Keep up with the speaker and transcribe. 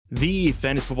The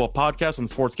Fantasy Football Podcast on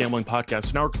the Sports Gambling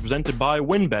Podcast Network is presented by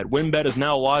WynnBET. WynnBET is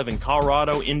now live in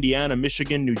Colorado, Indiana,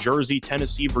 Michigan, New Jersey,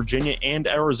 Tennessee, Virginia, and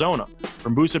Arizona.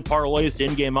 From boosted parlays to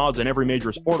in-game odds in every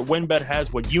major sport, WynnBET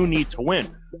has what you need to win.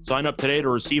 Sign up today to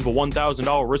receive a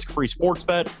 $1,000 risk-free sports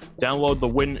bet. Download the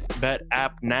WynnBET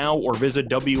app now or visit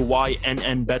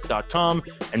wynnbet.com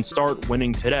and start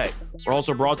winning today. We're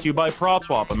also brought to you by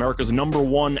PropSwap, America's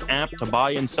 #1 app to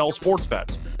buy and sell sports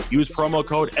bets. Use promo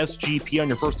code SGP on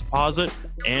your first deposit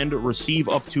and receive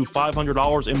up to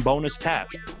 $500 in bonus cash.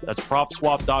 That's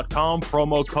PropSwap.com,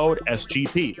 promo code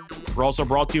SGP. We're also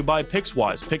brought to you by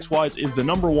PicksWise. PicksWise is the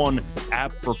 #1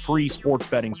 app for free sports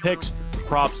betting picks,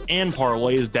 props, and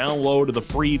parlays. Download the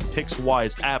free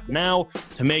PicksWise app now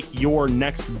to make your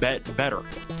next bet better.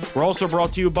 We're also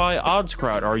brought to you by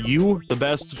OddsCrowd. Are you the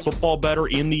best football bettor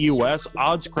in the U.S.?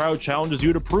 OddsCrowd challenges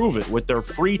you to prove it with their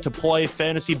free-to-play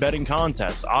fantasy betting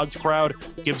contest.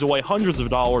 OddsCrowd gives away hundreds of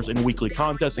dollars in weekly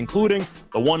contests, including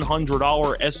the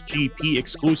 $100 SGP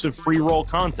exclusive free roll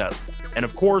contest. And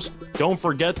of course, don't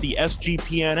forget the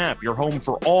SGPN app, your home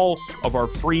for all of our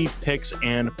free picks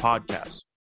and podcasts.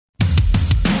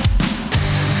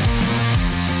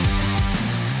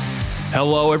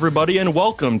 Hello, everybody, and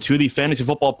welcome to the Fantasy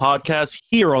Football Podcast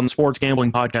here on the Sports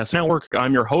Gambling Podcast Network.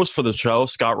 I'm your host for the show,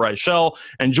 Scott Reichel,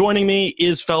 and joining me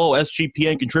is fellow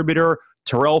SGPN contributor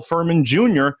Terrell Furman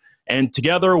Jr., and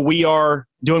together we are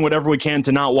doing whatever we can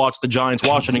to not watch the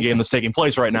Giants-Washington game that's taking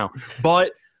place right now.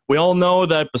 But we all know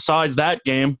that besides that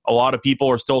game, a lot of people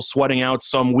are still sweating out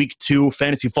some Week 2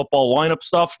 fantasy football lineup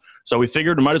stuff, so we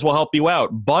figured we might as well help you out.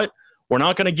 But we're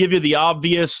not going to give you the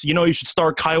obvious, you should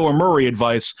start Kyler Murray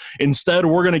advice. Instead,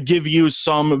 we're going to give you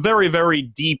some very, very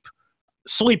deep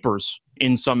sleepers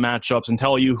in some matchups and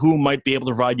tell you who might be able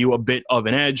to provide you a bit of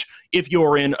an edge if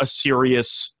you're in a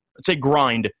serious, let's say,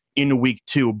 grind in Week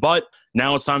 2. But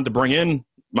now it's time to bring in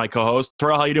my co-host.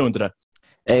 Terrell, how you doing today?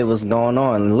 Hey, what's going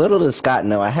on? Little does Scott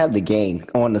know, I have the game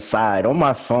on the side, on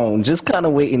my phone, just kind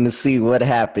of waiting to see what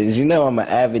happens. I'm an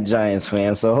avid Giants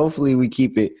fan, so hopefully we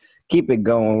keep it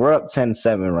going. We're up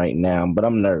 10-7 right now, but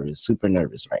I'm nervous, super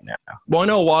nervous right now. Well, I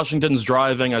know Washington's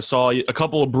driving. I saw a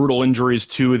couple of brutal injuries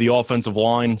to the offensive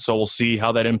line, so we'll see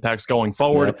how that impacts going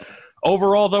forward. Yep.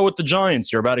 Overall, though, with the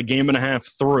Giants, you're about a game and a half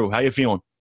through. How you feeling?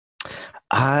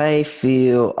 I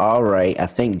feel all right. I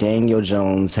think Daniel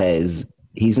Jones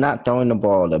he's not throwing the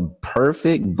ball to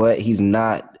perfect, but he's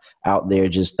not out there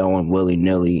just throwing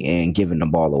willy-nilly and giving the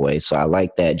ball away. So I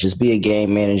like that. Just be a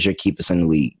game manager, keep us in the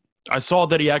lead. I saw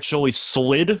that he actually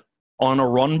slid on a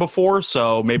run before,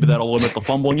 so maybe that'll limit the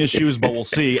fumbling issues, but we'll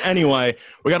see. Anyway,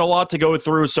 we got a lot to go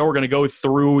through, so we're going to go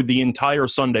through the entire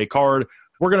Sunday card.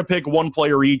 We're going to pick one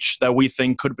player each that we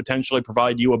think could potentially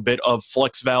provide you a bit of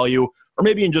flex value, or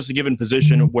maybe in just a given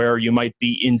position where you might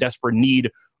be in desperate need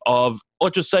of,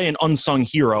 let's just say, an unsung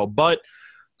hero. But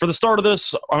for the start of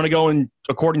this, I'm going to go in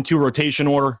according to rotation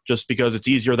order, just because it's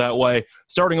easier that way.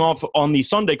 Starting off on the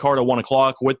Sunday card at 1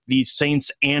 o'clock with the Saints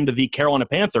and the Carolina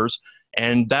Panthers,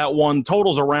 and that one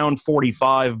totals around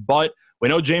 45. But we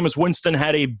know Jameis Winston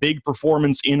had a big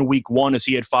performance in Week 1 as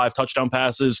he had 5 touchdown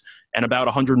passes and about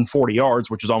 140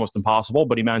 yards, which is almost impossible,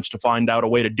 but he managed to find out a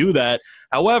way to do that.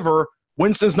 However,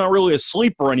 Winston's not really a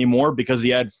sleeper anymore because he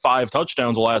had 5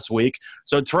 touchdowns last week.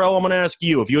 So, Terrell, I'm going to ask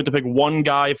you, if you had to pick one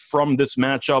guy from this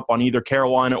matchup on either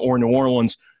Carolina or New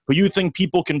Orleans, who you think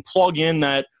people can plug in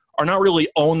that are not really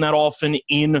owned that often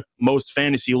in most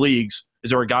fantasy leagues,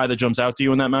 is there a guy that jumps out to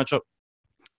you in that matchup?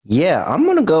 Yeah, I'm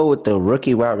going to go with the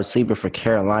rookie wide receiver for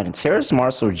Carolina, Terrace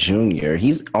Marshall Jr.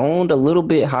 He's owned a little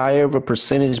bit higher of a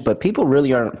percentage, but people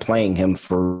really aren't playing him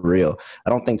for real. I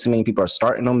don't think too many people are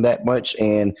starting him that much,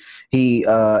 and he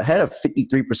had a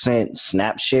 53%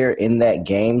 snap share in that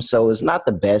game, so it's not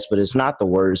the best, but it's not the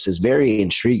worst. It's very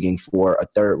intriguing for a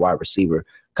third wide receiver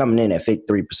coming in at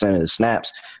 53% of the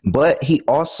snaps. But he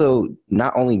also,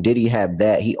 not only did he have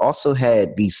that, he also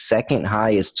had the second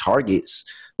highest targets,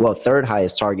 third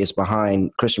highest targets behind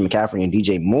Christian McCaffrey and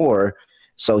DJ Moore.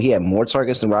 So he had more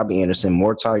targets than Robbie Anderson,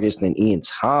 more targets than Ian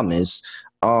Thomas.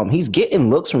 He's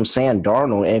getting looks from Sam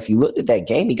Darnold. And if you looked at that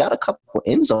game, he got a couple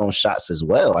end zone shots as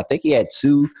well. I think he had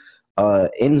 2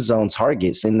 end zone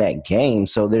targets in that game.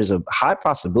 So there's a high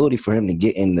possibility for him to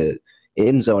get in the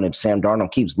end zone if Sam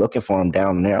Darnold keeps looking for him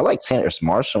down there. I like Terrace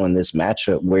Marshall in this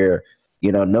matchup where,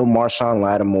 no Marshawn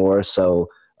Lattimore. So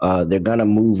they're gonna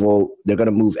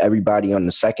move everybody on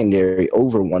the secondary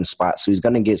over one spot. So he's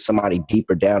gonna get somebody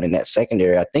deeper down in that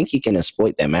secondary. I think he can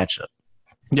exploit that matchup.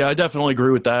 Yeah, I definitely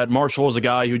agree with that. Marshall is a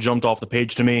guy who jumped off the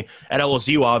page to me at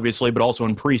LSU, obviously, but also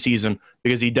in preseason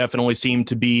because he definitely seemed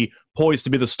to be poised to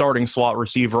be the starting slot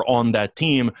receiver on that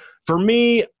team. For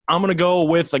me, I'm going to go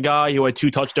with a guy who had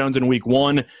 2 touchdowns in week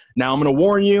 1. Now, I'm going to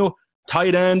warn you,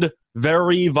 tight end,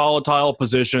 very volatile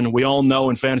position. We all know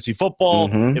in fantasy football,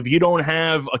 Mm-hmm. if you don't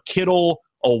have a Kittle,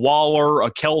 a Waller,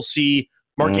 a Kelsey,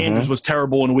 Mark Andrews Mm-hmm. was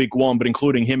terrible in week 1, but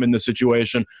including him in this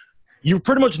situation, you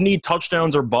pretty much need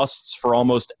touchdowns or busts for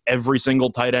almost every single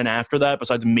tight end after that,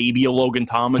 besides maybe a Logan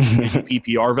Thomas who gives you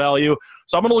PPR value.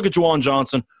 So I'm going to look at Juwan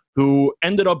Johnson, who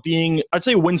ended up being, I'd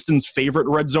say, Winston's favorite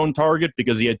red zone target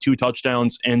because he had 2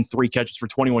 touchdowns and 3 catches for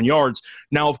 21 yards.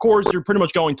 Now, of course, you're pretty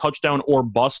much going touchdown or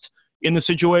bust in the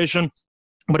situation.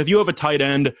 But if you have a tight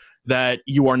end that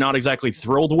you are not exactly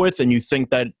thrilled with and you think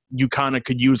that you kind of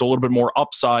could use a little bit more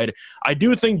upside, I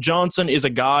do think Johnson is a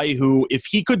guy who, if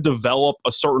he could develop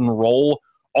a certain role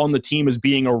on the team as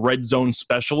being a red zone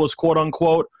specialist, quote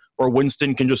unquote, where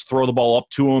Winston can just throw the ball up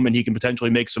to him and he can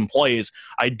potentially make some plays,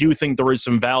 I do think there is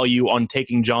some value on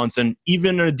taking Johnson,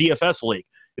 even in a DFS league.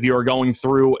 If you are going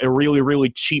through a really, really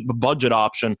cheap budget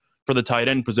option for the tight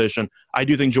end position, I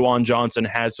do think Juwan Johnson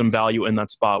has some value in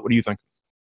that spot. What do you think?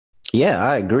 Yeah,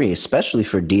 I agree, especially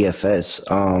for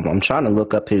DFS. I'm trying to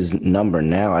look up his number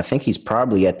now. I think he's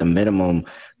probably at the minimum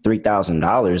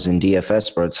 $3,000 in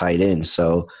DFS for a tight end.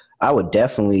 So I would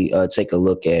definitely take a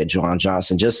look at Juwan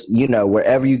Johnson. Just,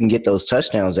 wherever you can get those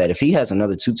touchdowns at. If he has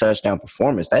another 2-touchdown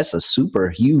performance, that's a super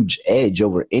huge edge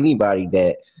over anybody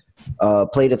that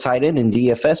play the tight end in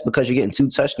DFS because you're getting 2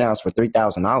 touchdowns for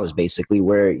 $3,000 basically,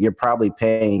 where you're probably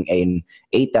paying an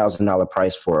 $8,000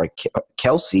 price for a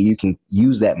Kelsey. You can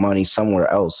use that money somewhere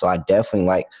else. So I definitely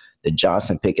like the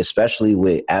Johnson pick, especially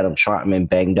with Adam Trotman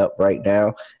banged up right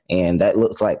now. And that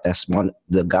looks like that's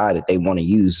the guy that they want to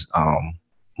use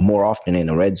more often in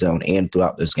the red zone and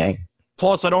throughout this game.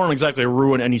 Plus, I don't want to exactly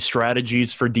ruin any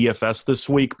strategies for DFS this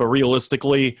week, but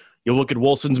realistically, you look at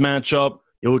Wilson's matchup,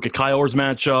 you look at Kyler's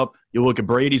matchup, you look at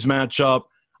Brady's matchup.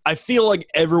 I feel like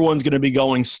everyone's going to be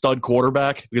going stud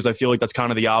quarterback because I feel like that's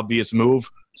kind of the obvious move.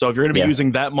 So if you're going to be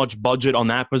using that much budget on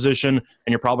that position and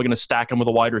you're probably going to stack him with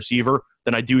a wide receiver,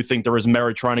 then I do think there is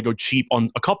merit trying to go cheap on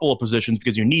a couple of positions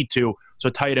because you need to. So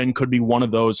tight end could be one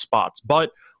of those spots. But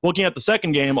looking at the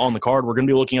second game on the card, we're going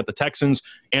to be looking at the Texans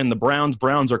and the Browns.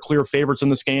 Browns are clear favorites in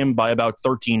this game by about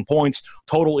 13 points.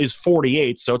 Total is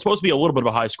 48, so it's supposed to be a little bit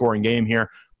of a high-scoring game here.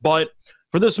 But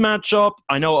for this matchup,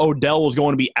 I know Odell was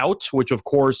going to be out, which of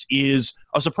course is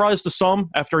a surprise to some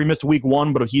after he missed week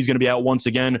 1, but he's going to be out once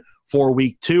again for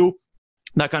week 2.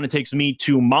 That kind of takes me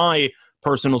to my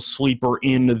personal sleeper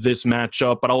in this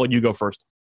matchup, but I'll let you go first.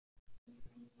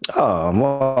 Oh,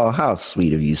 well, how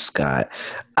sweet of you, Scott.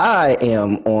 I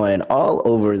am on all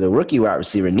over the rookie wide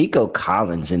receiver, Nico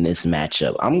Collins, in this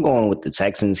matchup. I'm going with the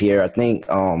Texans here. I think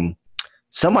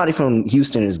somebody from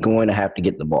Houston is going to have to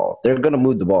get the ball. They're going to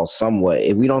move the ball somewhat.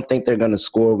 If we don't think they're going to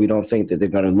score, we don't think that they're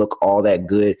going to look all that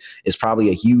good, it's probably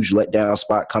a huge letdown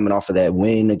spot coming off of that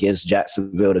win against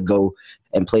Jacksonville to go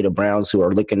and play the Browns, who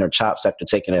are licking their chops after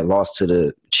taking that loss to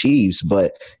the Chiefs.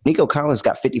 But Nico Collins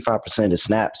got 55% of the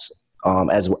snaps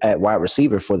at wide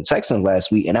receiver for the Texans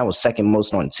last week, and that was second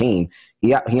most on the team.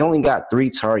 He only got 3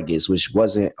 targets, which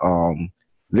wasn't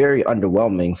very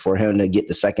underwhelming for him to get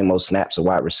the second most snaps of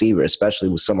wide receiver, especially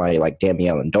with somebody like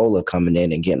Damian Amendola coming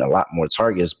in and getting a lot more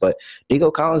targets. But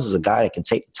Nico Collins is a guy that can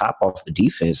take the top off the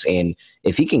defense, and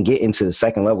if he can get into the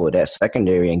second level of that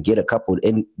secondary and get a couple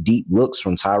in deep looks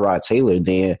from Tyrod Taylor,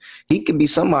 then he can be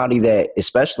somebody that,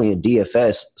 especially in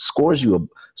DFS, scores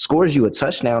you a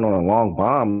touchdown on a long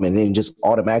bomb and then just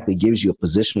automatically gives you a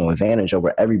positional advantage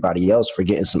over everybody else for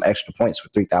getting some extra points for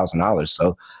 $3,000.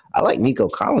 So I like Nico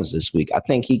Collins this week. I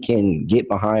think he can get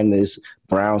behind this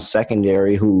Browns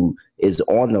secondary who is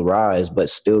on the rise but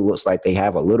still looks like they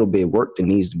have a little bit of work that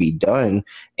needs to be done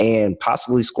and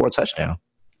possibly score a touchdown.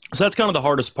 So that's kind of the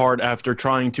hardest part after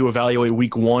trying to evaluate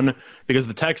week 1 because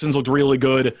the Texans looked really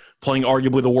good playing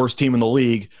arguably the worst team in the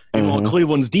league. And while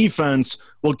Cleveland's defense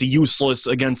looked useless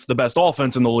against the best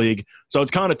offense in the league. So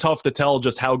it's kind of tough to tell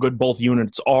just how good both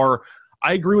units are.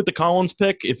 I agree with the Collins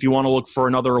pick if you want to look for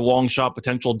another long shot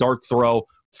potential dart throw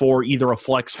for either a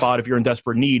flex spot if you're in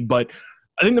desperate need. But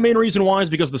I think the main reason why is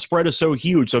because the spread is so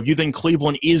huge. So if you think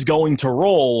Cleveland is going to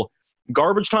roll,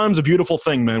 garbage time is a beautiful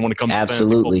thing, man, when it comes to fantasy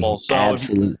football. So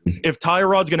if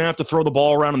Tyrod's going to have to throw the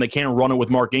ball around and they can't run it with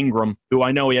Mark Ingram, who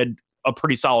I know he had a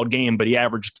pretty solid game, but he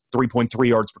averaged 3.3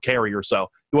 yards per carry or so.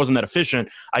 He wasn't that efficient.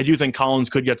 I do think Collins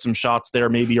could get some shots there,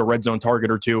 maybe a red zone target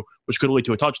or two, which could lead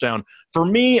to a touchdown. For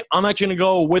me, I'm actually going to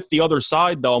go with the other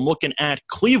side, though. I'm looking at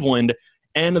Cleveland,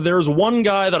 and there's one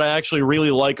guy that I actually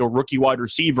really like, a rookie wide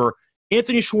receiver,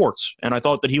 Anthony Schwartz. And I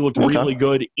thought that he looked really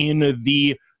good in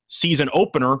the season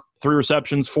opener, 3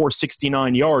 receptions for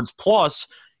 69 yards. Plus,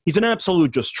 he's an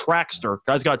absolute just trackster.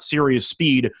 Guy's got serious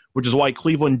speed, which is why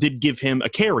Cleveland did give him a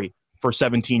carry for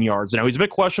 17 yards. Now, he's a bit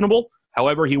questionable.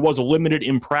 However, he was limited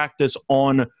in practice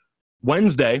on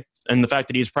Wednesday, and the fact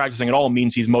that he's practicing at all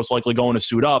means he's most likely going to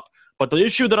suit up. But the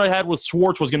issue that I had with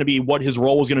Schwartz was going to be what his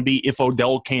role was going to be if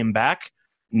Odell came back.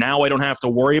 Now I don't have to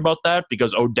worry about that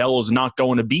because Odell is not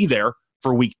going to be there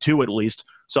for week 2 at least.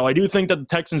 So I do think that the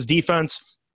Texans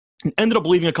defense ended up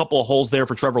leaving a couple of holes there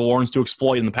for Trevor Lawrence to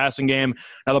exploit in the passing game.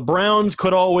 Now, the Browns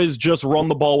could always just run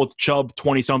the ball with Chubb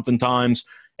 20-something times,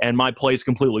 and my play's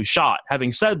completely shot.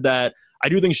 Having said that, I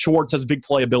do think Schwartz has big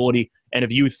playability, and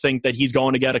if you think that he's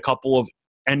going to get a couple of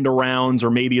end-arounds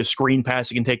or maybe a screen pass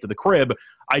he can take to the crib,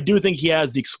 I do think he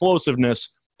has the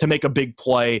explosiveness to make a big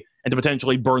play and to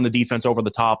potentially burn the defense over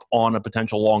the top on a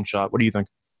potential long shot. What do you think?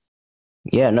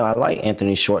 Yeah, no, I like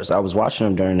Anthony Schwartz. I was watching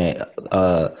him during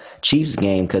that Chiefs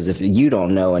game because if you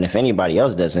don't know and if anybody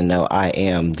else doesn't know, I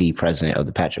am the president of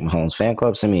the Patrick Mahomes fan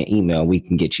club. Send me an email. We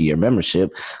can get you your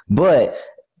membership. But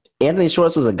Anthony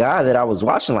Schwartz was a guy that I was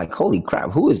watching like, holy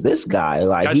crap, who is this guy?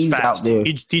 Like, Guy's he's fast. out there.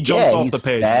 He jumps off the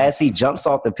page. Fast. He jumps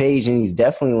off the page, and he's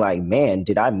definitely like, man,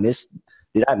 did I miss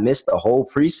the whole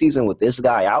preseason with this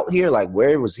guy out here? Like,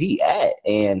 where was he at?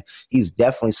 And he's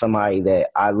definitely somebody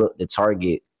that I look to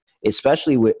target,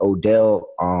 especially with Odell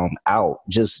out.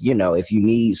 Just, if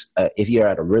if you're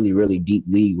at a really, really deep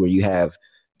league where you have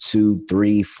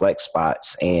 2-3 flex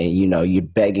spots and, you're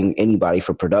begging anybody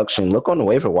for production, look on the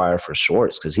waiver wire for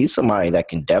Schwartz because he's somebody that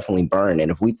can definitely burn. And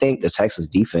if we think the Texas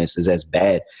defense is as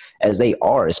bad as they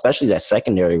are, especially that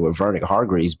secondary with Vernon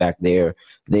Hargreaves back there,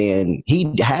 then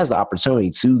he has the opportunity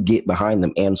to get behind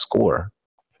them and score.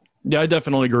 Yeah, I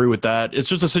definitely agree with that. It's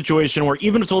just a situation where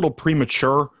even if it's a little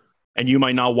premature and you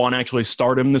might not want to actually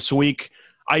start him this week,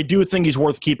 I do think he's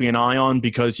worth keeping an eye on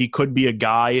because he could be a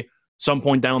guy some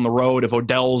point down the road. If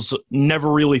Odell's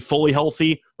never really fully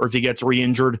healthy or if he gets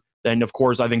re-injured, then, of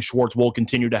course, I think Schwartz will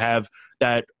continue to have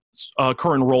that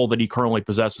current role that he currently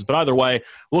possesses. But either way,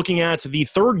 looking at the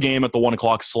third game at the 1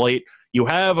 o'clock slate, you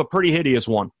have a pretty hideous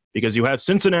one because you have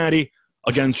Cincinnati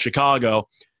against Chicago,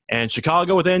 and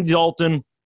Chicago with Andy Dalton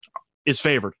is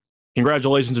favored.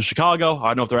 Congratulations to Chicago. I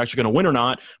don't know if they're actually going to win or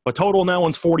not, but total in that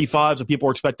one's 45, so people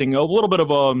are expecting a little bit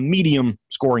of a medium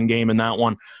scoring game in that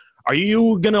one. Are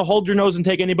you going to hold your nose and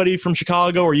take anybody from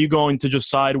Chicago, or are you going to just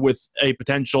side with a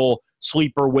potential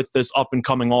sleeper with this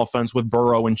up-and-coming offense with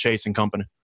Burrow and Chase and company?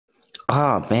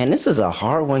 Oh, man, this is a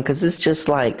hard one because it's just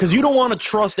like... Because you don't want to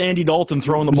trust Andy Dalton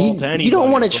throwing the ball to anybody. You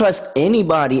don't want to trust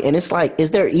anybody, and it's like, is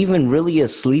there even really a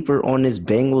sleeper on this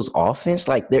Bengals offense?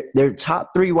 Like, their top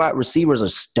 3 wide receivers are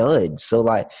studs, so,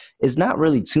 like, it's not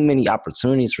really too many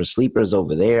opportunities for sleepers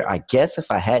over there. I guess if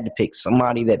I had to pick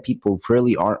somebody that people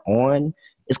really aren't on,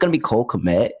 it's going to be Cole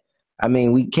Kmet. I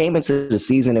mean, we came into the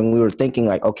season and we were thinking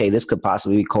like, okay, this could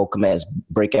possibly be Cole Kmet's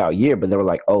breakout year, but they were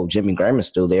like, oh, Jimmy Graham is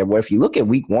still there. Where if you look at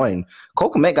week 1,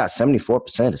 Cole Kmet got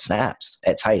 74% of snaps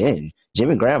at tight end.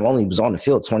 Jimmy Graham only was on the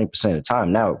field 20% of the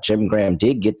time. Now, Jimmy Graham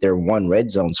did get their one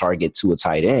red zone target to a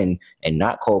tight end and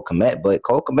not Cole Kmet, but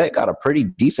Cole Kmet got a pretty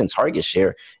decent target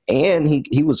share, and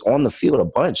he was on the field a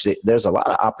bunch. There's a lot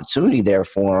of opportunity there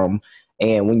for him.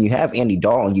 And when you have Andy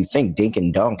Dalton, you think dink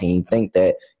and dunk, and you think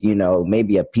that,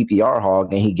 maybe a PPR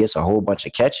hog and he gets a whole bunch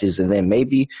of catches. And then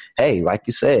maybe, hey, like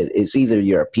you said, it's either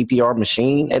you're a PPR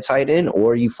machine at tight end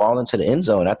or you fall into the end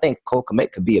zone. I think Cole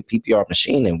Kmet could be a PPR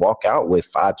machine and walk out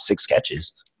with 5-6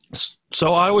 catches.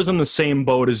 So I was in the same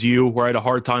boat as you where I had a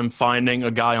hard time finding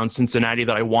a guy on Cincinnati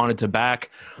that I wanted to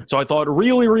back. So I thought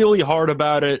really, really hard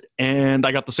about it, and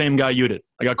I got the same guy you did.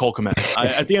 I got Cole Kmet.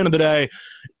 At the end of the day,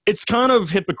 it's kind of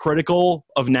hypocritical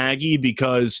of Nagy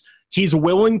because he's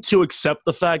willing to accept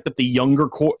the fact that the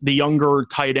younger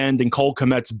tight end in Cole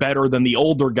Kmet's better than the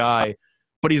older guy,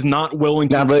 but he's not willing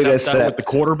to accept that with the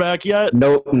quarterback yet.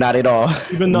 Nope, not at all.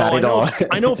 Even though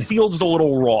I know Fields is a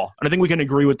little raw, and I think we can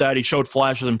agree with that. He showed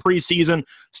flashes in preseason.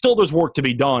 Still, there's work to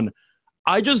be done.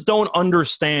 I just don't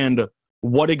understand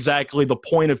what exactly the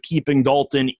point of keeping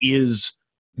Dalton is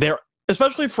there,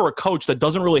 especially for a coach that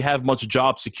doesn't really have much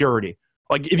job security.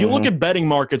 Like, if you look at betting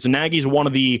markets, Nagy's one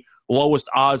of the lowest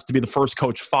odds to be the first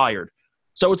coach fired.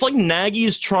 So it's like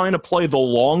Nagy's trying to play the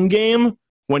long game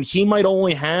when he might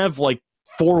only have,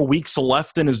 4 weeks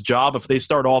left in his job if they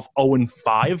start off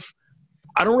 0-5.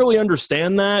 I don't really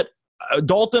understand that.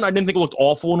 Dalton, I didn't think it looked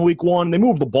awful in week 1. They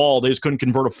moved the ball. They just couldn't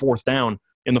convert a 4th down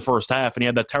in the first half, and he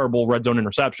had that terrible red zone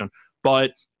interception.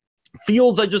 But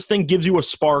Fields, I just think, gives you a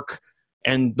spark,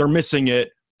 and they're missing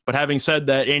it. But having said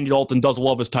that, Andy Dalton does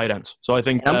love his tight ends. So I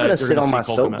think I'm going to sit on my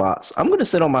Cole Kmet. soapbox. I'm going to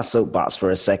sit on my soapbox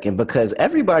for a second because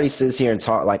everybody sits here and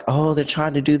talk like, oh, they're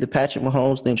trying to do the Patrick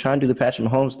Mahomes thing, trying to do the Patrick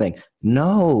Mahomes thing.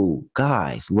 No,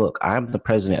 guys, look, I'm the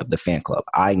president of the fan club.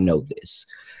 I know this.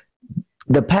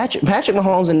 The Patrick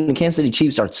Mahomes and the Kansas City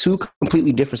Chiefs are two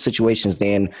completely different situations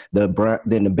than the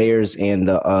Bears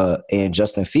and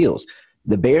Justin Fields.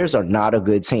 The Bears are not a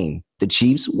good team. The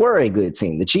Chiefs were a good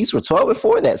team. The Chiefs were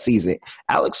 12-4 that season.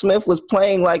 Alex Smith was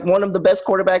playing like one of the best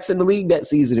quarterbacks in the league that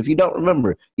season. If you don't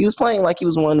remember, he was playing like he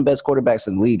was one of the best quarterbacks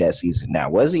in the league that season. Now,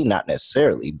 was he? Not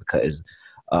necessarily, because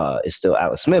it's still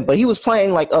Alex Smith, but he was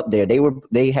playing like up there.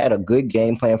 They had a good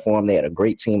game plan for him. They had a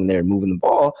great team and they were moving the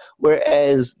ball.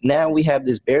 Whereas now we have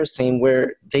this Bears team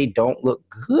where they don't look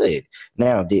good.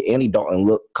 Now, did Andy Dalton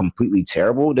look completely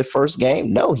terrible the first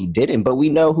game? No, he didn't. But we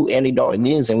know who Andy Dalton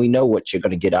is and we know what you're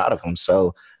going to get out of him.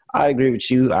 So I agree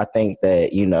with you. I think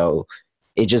that,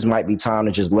 it just might be time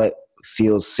to just let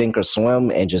Fields sink or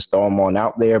swim and just throw him on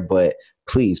out there. But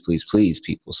please,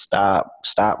 people, stop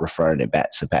referring it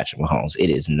back to Patrick Mahomes. It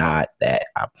is not that.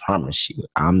 I promise you.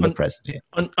 I'm the president.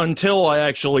 Until I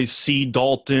actually see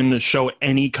Dalton show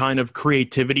any kind of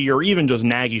creativity or even just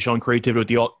Nagy showing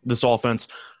creativity with this offense,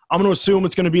 I'm going to assume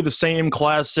it's going to be the same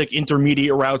classic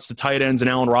intermediate routes to tight ends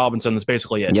and Allen Robinson. That's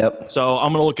basically it. Yep. So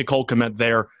I'm going to look at Cole Kmet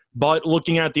there. But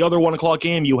looking at the other 1 o'clock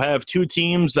game, you have two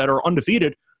teams that are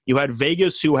undefeated. You had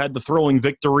Vegas, who had the thrilling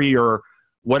victory or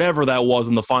whatever that was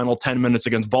in the final 10 minutes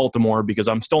against Baltimore, because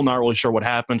I'm still not really sure what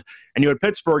happened. And you had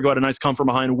Pittsburgh, who had a nice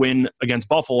come-from-behind win against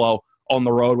Buffalo on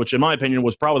the road, which in my opinion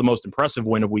was probably the most impressive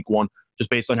win of week 1, just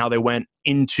based on how they went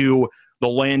into the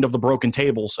land of the broken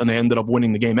tables, and they ended up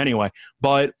winning the game anyway.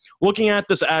 But looking at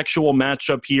this actual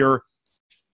matchup here,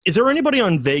 is there anybody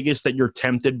on Vegas that you're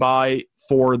tempted by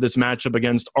for this matchup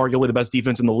against arguably the best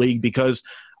defense in the league? Because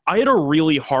I had a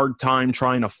really hard time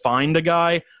trying to find a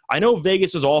guy. I know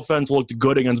Vegas's offense looked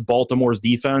good against Baltimore's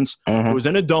defense. It was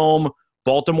in a dome.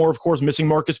 Baltimore, of course, missing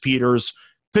Marcus Peters.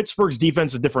 Pittsburgh's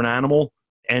defense is a different animal,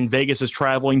 and Vegas is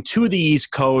traveling to the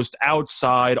East Coast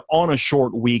outside on a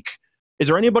short week. Is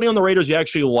there anybody on the Raiders you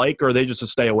actually like, or are they just a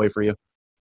stay away for you?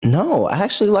 No, I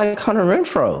actually like Hunter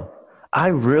Renfrow. I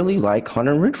really like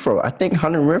Hunter Renfrow. I think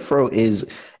Hunter Renfrow is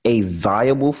a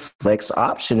viable flex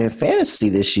option in fantasy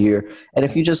this year. And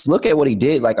if you just look at what he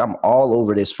did, like I'm all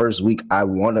over this first week.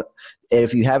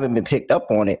 If you haven't been picked up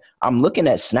on it, I'm looking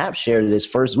at snap share this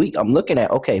first week. I'm looking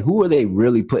at, okay, who are they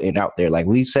really putting out there? Like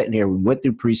we sat here, we went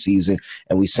through preseason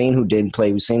and we've seen who didn't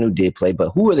play, we've seen who did play, but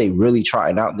who are they really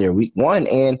trying out there week 1?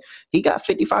 And he got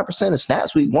 55% of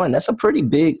snaps week 1. That's a pretty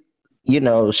big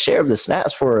share of the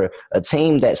snaps for a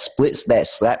team that splits that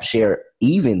snap share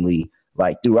evenly,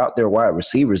 like throughout their wide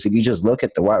receivers. If you just look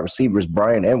at the wide receivers,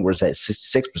 Brian Edwards at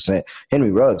 66%,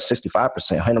 Henry Ruggs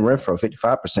 65%, Hunter Renfrow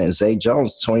 55%, Zay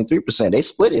Jones 23%. They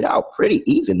split it out pretty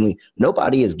evenly.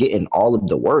 Nobody is getting all of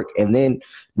the work. And then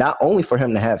not only for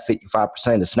him to have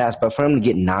 55% of the snaps, but for him to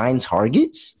get 9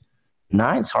 targets,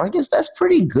 that's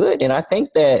pretty good. And I think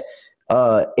that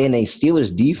in a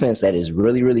Steelers defense that is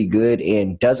really, really good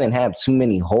and doesn't have too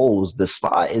many holes, the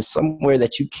slot is somewhere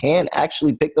that you can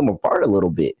actually pick them apart a little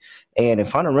bit. And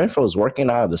if Hunter Renfrow is working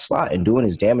out of the slot and doing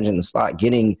his damage in the slot,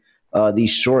 getting these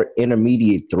short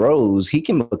intermediate throws, he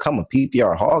can become a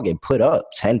PPR hog and put up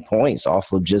 10 points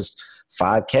off of just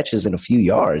 5 catches and a few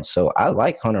yards. So I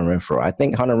like Hunter Renfrow. I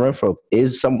think Hunter Renfrow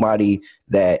is somebody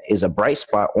that is a bright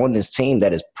spot on this team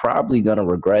that is probably going to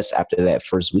regress after that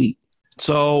first week.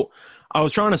 So I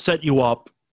was trying to set you up,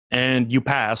 and you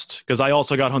passed because I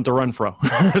also got Hunter Renfrow.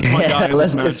 That's my guy.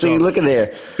 Let's see. Look at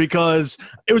there. Because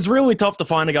it was really tough to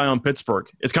find a guy on Pittsburgh.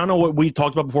 It's kind of what we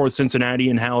talked about before with Cincinnati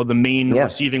and how the main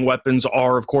receiving weapons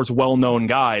are, of course, well-known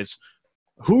guys.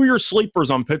 Who are your sleepers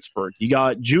on Pittsburgh? You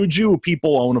got Juju,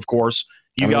 people own, of course.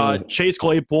 You got Chase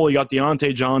Claypool. You got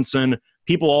Deontay Johnson.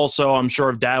 People also, I'm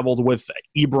sure, have dabbled with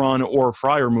Ebron or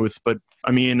Freiermuth. But,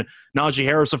 I mean, Najee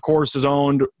Harris, of course, is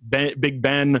owned. Big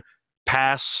Ben.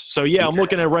 Pass. So, I'm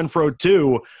looking at Renfrow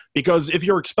too, because if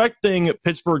you're expecting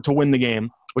Pittsburgh to win the game,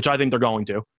 which I think they're going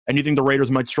to, and you think the Raiders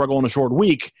might struggle in a short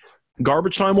week,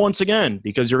 garbage time once again,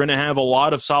 because you're going to have a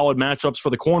lot of solid matchups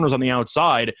for the corners on the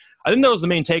outside. I think that was the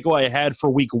main takeaway I had for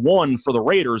week 1 for the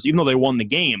Raiders, even though they won the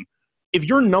game. If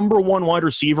your number 1 wide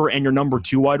receiver and your number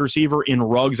 2 wide receiver in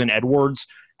Ruggs and Edwards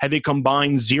have they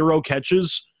combined 0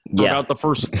 catches for about the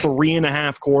first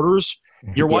 3.5 quarters,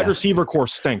 your wide receiver core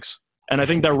stinks. And I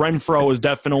think that Renfrow is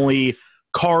definitely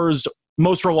Carr's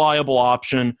most reliable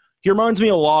option. He reminds me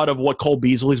a lot of what Cole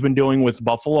Beasley's been doing with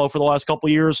Buffalo for the last couple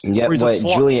of years. Yeah, what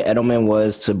Julian Edelman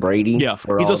was to Brady. Yeah,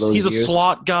 he's a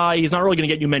slot guy. He's not really going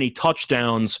to get you many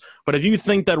touchdowns. But if you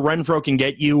think that Renfrow can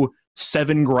get you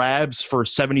 7 grabs for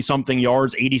 70-something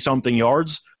yards, 80-something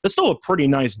yards, that's still a pretty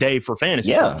nice day for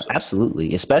fantasy purposes.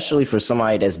 Absolutely. Especially for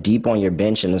somebody that's deep on your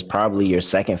bench and is probably your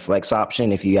second flex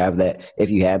option. If you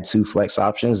have 2 flex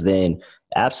options, then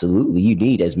absolutely you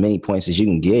need as many points as you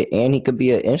can get. And he could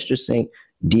be an interesting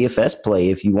DFS play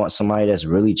if you want somebody that's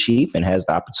really cheap and has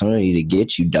the opportunity to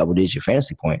get you double-digit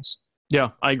fantasy points.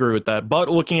 Yeah, I agree with that. But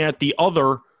looking at the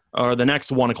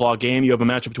next 1 o'clock game, you have a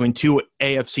matchup between 2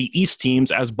 AFC East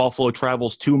teams as Buffalo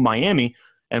travels to Miami,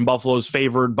 and Buffalo's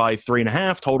favored by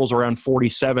 3.5, totals around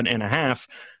 47.5.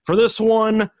 For this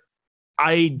one,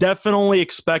 I definitely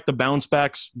expect the bounce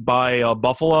backs by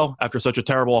Buffalo after such a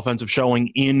terrible offensive showing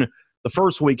in the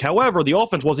first week. However, the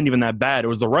offense wasn't even that bad. It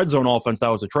was the red zone offense that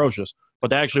was atrocious, but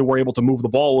they actually were able to move the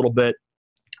ball a little bit.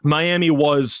 Miami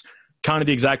was kind of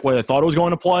the exact way I thought it was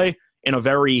going to play, in a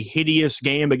very hideous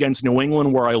game against New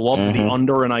England where I loved the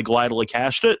under and I gladly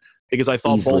cashed it because I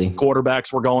thought both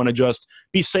quarterbacks were going to just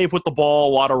be safe with the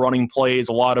ball, a lot of running plays,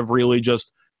 a lot of really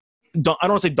just, I don't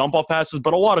want to say dump-off passes,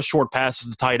 but a lot of short passes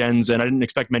to tight ends, and I didn't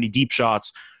expect many deep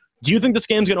shots. Do you think this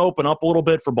game's going to open up a little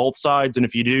bit for both sides? And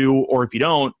if you do, or if you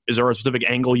don't, is there a specific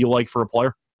angle you like for a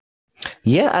player?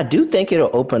 Yeah, I do think it'll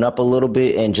open up a little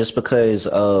bit. And just because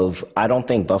I don't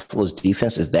think Buffalo's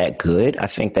defense is that good. I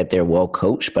think that they're well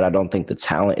coached, but I don't think the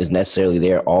talent is necessarily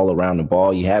there all around the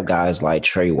ball. You have guys like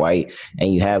Trey White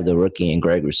and you have the rookie and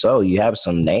Greg Rousseau. You have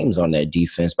some names on that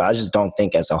defense, but I just don't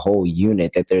think as a whole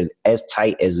unit that they're as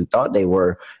tight as we thought they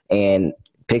were. And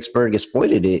Pittsburgh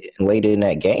exploited it late in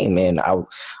that game. And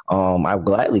I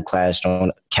gladly cashed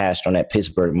on that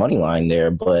Pittsburgh money line there.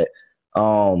 But,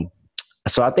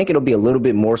 so I think it'll be a little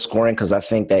bit more scoring because I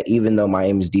think that even though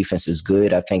Miami's defense is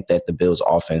good, I think that the Bills'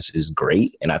 offense is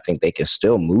great, and I think they can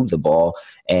still move the ball.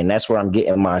 And that's where I'm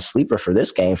getting my sleeper for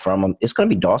this game from. It's going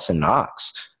to be Dawson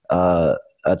Knox, a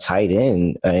tight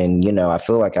end. And, I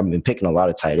feel like I've been picking a lot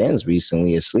of tight ends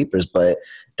recently as sleepers, but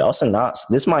Dawson Knox,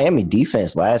 this Miami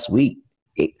defense last week,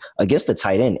 against the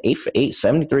tight end, 8 for 8,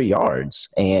 73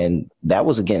 yards, and that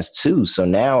was against 2. So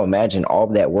now imagine all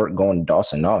of that work going to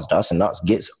Dawson Knox. Dawson Knox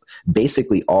gets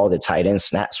basically all the tight end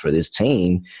snaps for this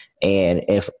team. And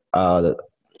if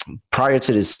prior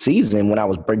to this season, when I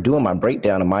was doing my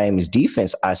breakdown of Miami's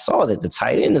defense, I saw that the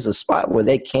tight end is a spot where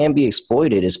they can be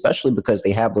exploited, especially because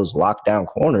they have those lockdown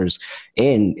corners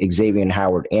in Xavier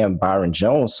Howard and Byron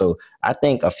Jones. So I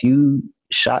think a few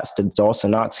shots to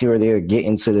Dawson Knox here or there get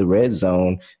into the red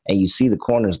zone, and you see the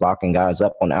corners locking guys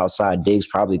up on the outside. Diggs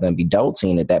probably going to be double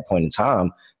teamed at that point in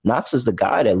time. Knox is the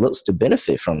guy that looks to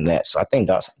benefit from that. So I think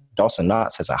Dawson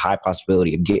Knox has a high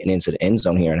possibility of getting into the end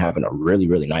zone here and having a really,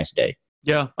 really nice day.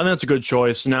 Yeah, and that's a good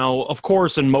choice. Now, of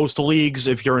course, in most leagues,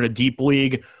 if you're in a deep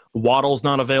league, Waddle's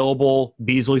not available,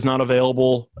 Beasley's not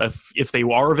available. If they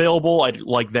are available, I'd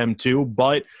like them too.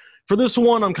 But for this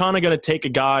one, I'm kind of going to take a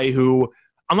guy who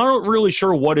I'm not really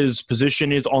sure what his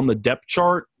position is on the depth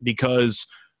chart because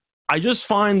I just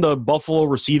find the Buffalo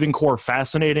receiving core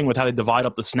fascinating with how they divide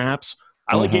up the snaps.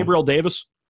 I like Gabriel Davis.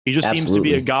 He just seems to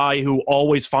be a guy who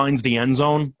always finds the end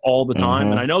zone all the time.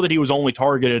 And I know that he was only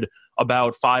targeted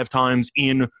about 5 times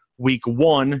in week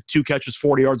 1, 2 catches,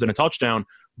 40 yards, and a touchdown.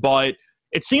 But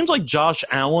it seems like Josh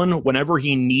Allen, whenever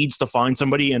he needs to find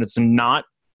somebody and it's not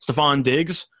Stephon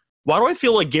Diggs, why do I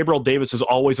feel like Gabriel Davis is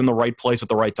always in the right place at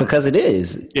the right time? Because it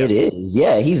is. Yeah. It is.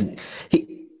 Yeah,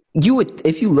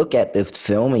 if you look at the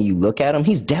film and you look at him,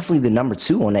 he's definitely the number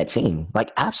 2 on that team.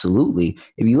 Like, absolutely.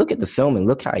 If you look at the film and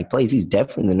look how he plays, he's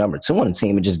definitely the number 2 on the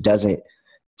team. It just doesn't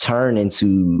turn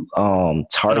into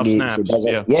targets.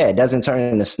 It doesn't turn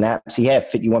into snaps. He had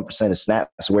 51% of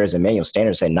snaps, whereas Emmanuel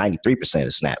Sanders had 93%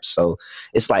 of snaps. So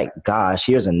it's like, gosh,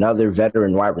 here's another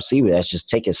veteran wide receiver that's just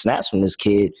taking snaps from this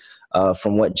kid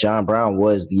from what John Brown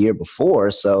was the year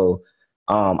before. So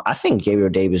I think Gabriel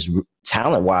Davis,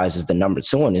 talent-wise, is the number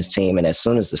 2 on this team. And as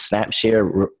soon as the snap share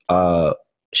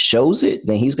shows it,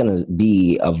 then he's going to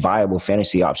be a viable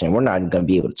fantasy option. We're not going to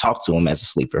be able to talk to him as a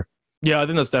sleeper. Yeah, I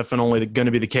think that's definitely going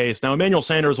to be the case. Now, Emmanuel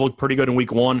Sanders looked pretty good in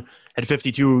week 1, had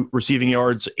 52 receiving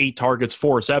yards, 8 targets,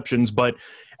 4 receptions. But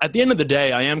at the end of the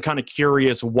day, I am kind of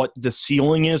curious what the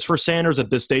ceiling is for Sanders at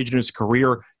this stage in his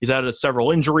career. He's had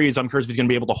several injuries. I'm curious if he's going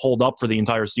to be able to hold up for the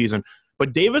entire season.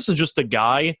 But Davis is just a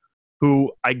guy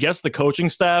who I guess the coaching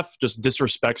staff just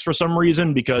disrespects for some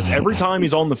reason because every time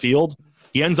he's on the field,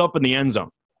 he ends up in the end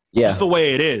zone. Yeah. Just the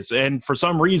way it is. And for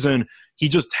some reason, he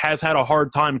just has had a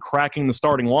hard time cracking the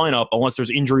starting lineup unless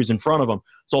there's injuries in front of him.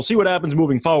 So I'll see what happens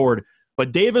moving forward.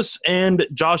 But Davis and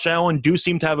Josh Allen do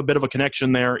seem to have a bit of a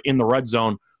connection there in the red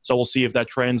zone. So we'll see if that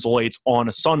translates on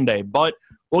a Sunday. But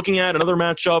looking at another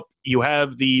matchup, you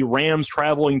have the Rams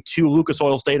traveling to Lucas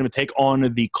Oil Stadium to take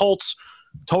on the Colts.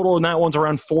 Total in that one's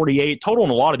around 48. Total in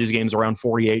a lot of these games around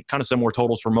 48. Kind of similar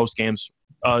totals for most games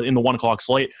in the 1 o'clock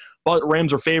slate. But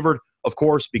Rams are favored, of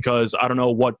course, because I don't know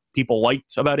what people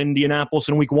liked about Indianapolis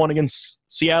in week 1 against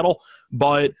Seattle.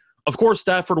 But, of course,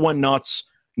 Stafford went nuts.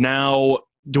 Now,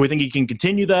 do we think he can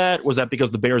continue that? Was that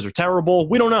because the Bears are terrible?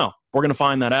 We don't know. We're going to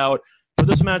find that out. For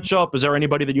this matchup, is there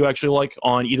anybody that you actually like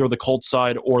on either the Colts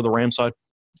side or the Rams side?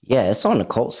 Yeah, it's on the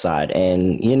Colts side.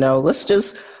 And, let's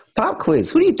just pop quiz.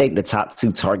 Who do you think the top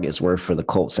 2 targets were for the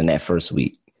Colts in that first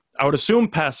week? I would assume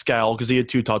Pascal because he had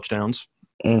 2 touchdowns.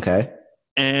 Okay.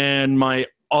 And my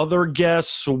other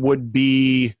guess would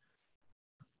be,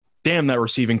 damn, that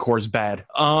receiving core is bad.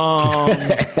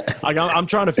 I'm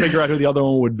trying to figure out who the other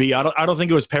one would be. I don't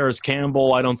think it was Paris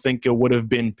Campbell. I don't think it would have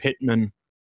been Pittman.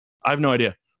 I have no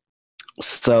idea.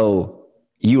 So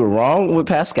you were wrong with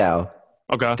Pascal.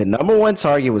 Okay. The number 1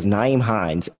 target was Nyheim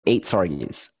Hines, 8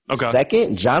 targets. Okay.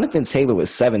 Second, Jonathan Taylor with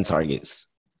 7 targets.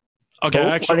 Okay,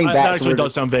 that actually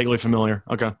does sound vaguely familiar.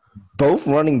 Okay. Both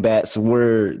running backs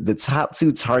were the top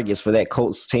 2 targets for that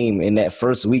Colts team in that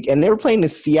first week, and they were playing the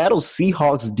Seattle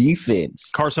Seahawks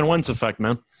defense. Carson Wentz effect,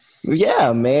 man.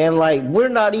 Yeah, man. Like,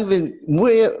 the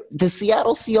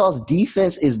Seattle Seahawks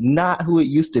defense is not who it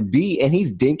used to be, and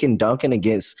he's dinking dunking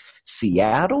against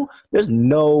Seattle. There's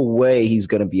no way he's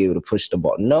going to be able to push the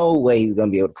ball. No way he's going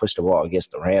to be able to push the ball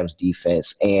against the Rams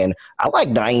defense. And I like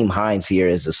Nyheim Hines here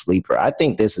as a sleeper. I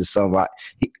think this is somebody.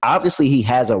 Obviously, he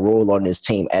has a role on this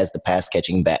team as the pass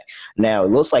catching back. Now, it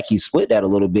looks like he split that a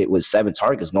little bit with 7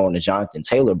 targets going to Jonathan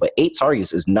Taylor, but 8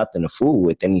 targets is nothing to fool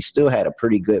with, and he still had a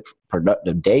pretty good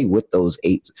productive day with those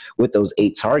eight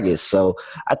targets. So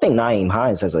I think Nyheim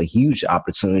Hines has a huge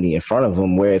opportunity in front of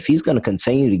him where if he's going to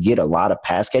continue to get a lot of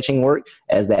pass catching work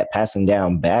as that passing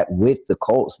down back with the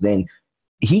Colts, then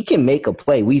he can make a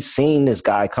play. We've seen this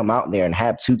guy come out there and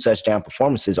have 2 touchdown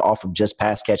performances off of just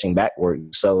pass catching back work.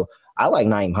 So I like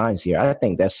Nyheim Hines here. I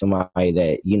think that's somebody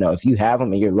that, if you have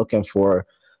him and you're looking for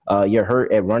you're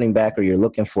hurt at running back or you're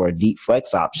looking for a deep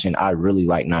flex option, I really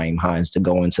like Nyheim Hines to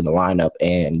go into the lineup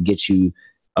and get you,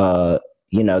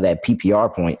 that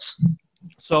PPR points.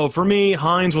 So for me,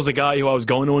 Hines was a guy who I was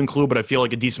going to include, but I feel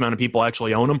like a decent amount of people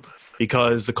actually own him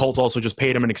because the Colts also just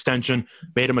paid him an extension,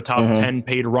 made him a top 10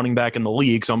 paid running back in the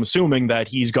league. So I'm assuming that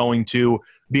he's going to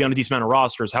be on a decent amount of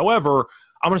rosters. However,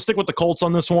 I'm going to stick with the Colts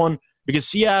on this one because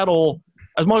Seattle,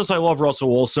 as much as I love Russell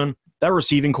Wilson, that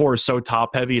receiving core is so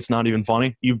top-heavy, it's not even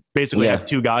funny. You basically have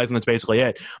 2 guys, and that's basically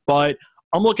it. But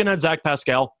I'm looking at Zach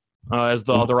Pascal as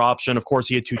the other option. Of course,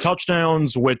 he had 2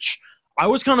 touchdowns, which I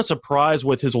was kind of surprised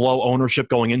with his low ownership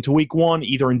going into week 1,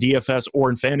 either in DFS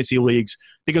or in fantasy leagues,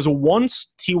 because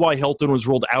once T.Y. Hilton was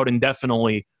ruled out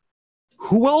indefinitely,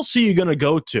 who else are you going to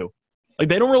go to? Like,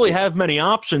 they don't really have many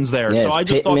options there. Yeah, so I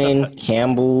just Pittman, thought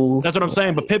Campbell. That's what I'm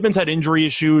saying. But Pittman's had injury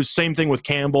issues. Same thing with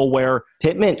Campbell, where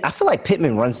I feel like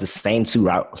Pittman runs the same 2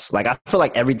 routes. Like, I feel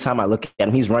like every time I look at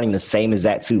him, he's running the same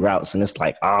exact 2 routes. And it's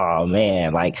like, oh,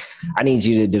 man, like, I need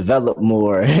you to develop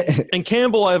more. And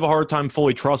Campbell, I have a hard time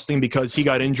fully trusting because he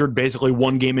got injured basically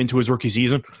 1 game into his rookie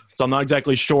season. So I'm not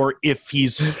exactly sure if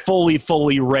he's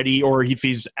fully ready or if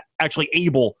he's actually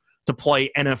able to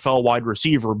play NFL wide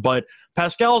receiver. But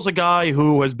Pascal is a guy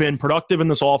who has been productive in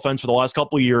this offense for the last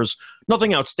couple of years.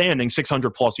 Nothing outstanding,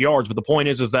 600-plus yards. But the point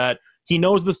is that he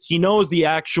knows this. He knows the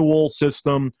actual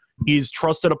system. He's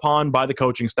trusted upon by the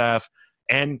coaching staff.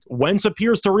 And Wentz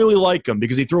appears to really like him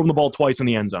because he threw him the ball twice in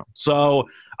the end zone. So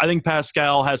I think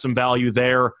Pascal has some value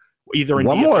there, either in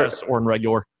DFS or in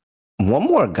regular. One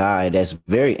more guy that's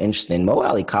very interesting, Mo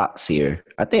Alley-Cox here.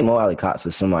 I think Mo Alley-Cox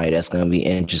is somebody that's going to be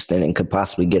interesting and could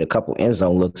possibly get a couple end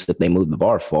zone looks if they move the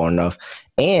bar far enough.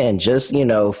 And just,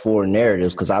 for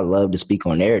narratives, because I love to speak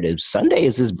on narratives, Sunday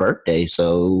is his birthday.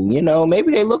 So,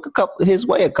 maybe they look his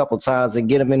way a couple times and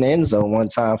get him in the end zone one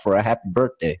time for a happy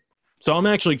birthday. So I'm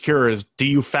actually curious, do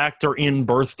you factor in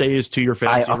birthdays to your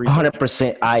fantasy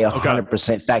research? I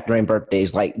 100% factor in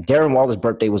birthdays. Like Darren Waller's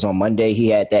birthday was on Monday. He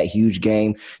had that huge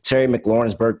game. Terry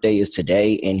McLaurin's birthday is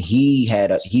today, and he's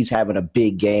having a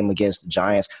big game against the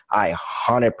Giants. I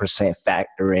 100%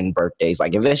 factor in birthdays.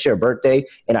 Like if it's your birthday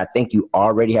and I think you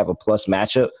already have a plus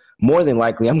matchup, more than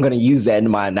likely I'm going to use that in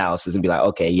my analysis and be like,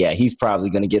 okay, yeah, he's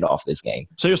probably going to get off this game.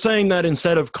 So you're saying that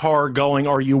instead of Carr going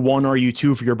RU1,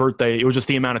 RU2 for your birthday, it was just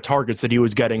the amount of targets that he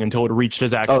was getting until it reached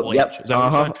his actual age. Is that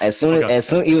what you're saying? As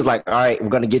soon he was like, all right, we're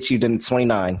going to get you to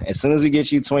 29. As soon as we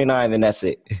get you 29, then that's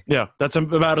it. Yeah, that's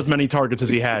about as many targets as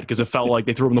he had because it felt like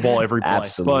they threw him the ball every play.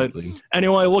 Absolutely. But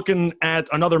anyway, looking at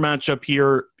another matchup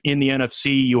here in the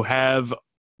NFC, you have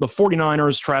the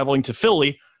 49ers traveling to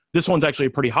Philly. This one's actually a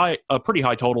pretty high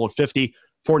total of 50.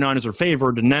 49ers are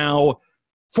favored. Now,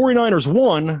 49ers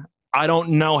won I don't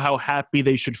know how happy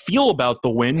they should feel about the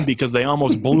win because they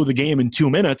almost blew the game in 2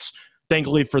 minutes.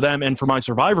 Thankfully for them and for my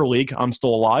Survivor League, I'm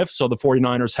still alive. So the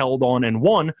 49ers held on and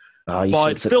won.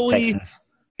 But Philly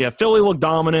looked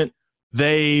dominant.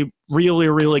 They really,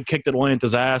 really kicked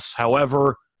Atlanta's ass.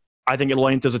 However, I think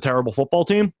Atlanta's a terrible football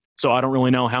team. So I don't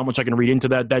really know how much I can read into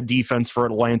that. That defense for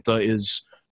Atlanta is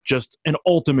just an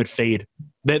ultimate fade.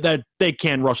 They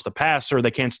can't rush the passer.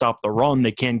 They can't stop the run.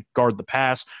 They can't guard the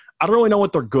pass. I don't really know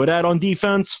what they're good at on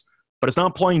defense, but it's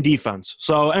not playing defense.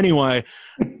 So anyway,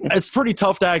 it's pretty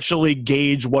tough to actually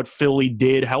gauge what Philly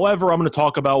did. However, I'm going to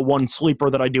talk about one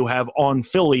sleeper that I do have on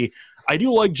Philly. I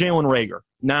do like Jalen Reagor.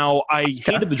 Now, I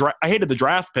hated the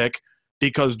draft pick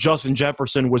because Justin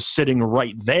Jefferson was sitting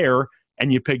right there,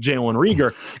 and you picked Jalen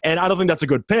Reagor, and I don't think that's a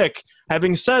good pick.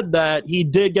 Having said that, he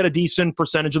did get a decent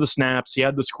percentage of the snaps. He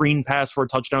had the screen pass for a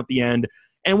touchdown at the end,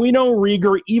 and we know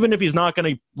Reagor, even if he's not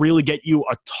going to really get you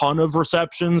a ton of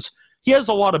receptions, he has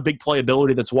a lot of big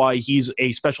playability. That's why he's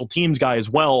a special teams guy as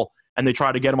well, and they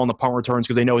try to get him on the punt returns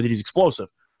because they know that he's explosive.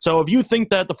 So if you think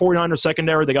that the 49ers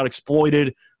secondary, they got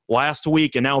exploited last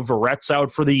week, and now Verrett's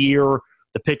out for the year,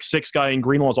 the pick six guy in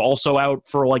Greenlaw is also out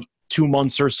for like 2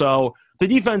 months or so. The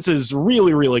defense is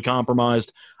really, really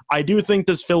compromised. I do think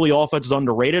this Philly offense is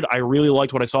underrated. I really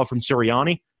liked what I saw from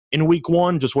Sirianni in week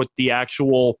one, just with the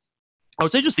actual, I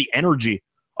would say just the energy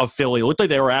of Philly. It looked like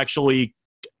they were actually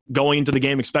going into the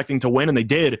game expecting to win, and they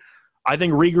did. I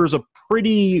think Reagor's a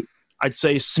pretty, I'd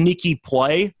say, sneaky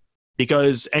play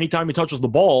because anytime he touches the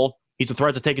ball, he's a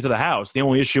threat to take it to the house. The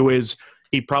only issue is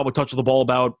he probably touches the ball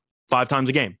about 5 times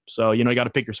a game. So, you got to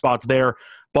pick your spots there.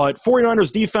 But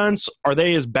 49ers defense, are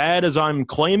they as bad as I'm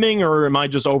claiming, or am I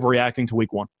just overreacting to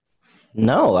week one?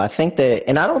 No, I think that,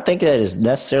 and I don't think that is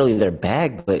necessarily their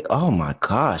bag, but oh my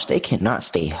gosh, they cannot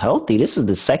stay healthy. This is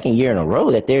the second year in a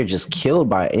row that they're just killed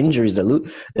by injuries.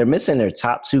 They're missing their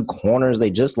top 2 corners.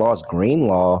 They just lost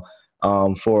Greenlaw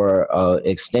for an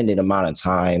extended amount of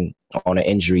time on an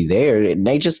injury there. And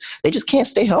they just can't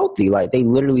stay healthy. Like, they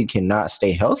literally cannot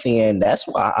stay healthy. And that's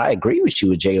why I agree with you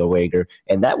with Jalen Reagor.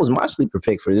 And that was my sleeper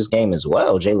pick for this game as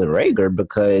well, Jalen Reagor,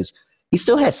 because he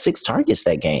still has 6 targets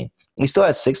that game. He still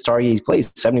has 6 targets. He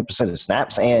plays 70% of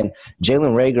snaps. And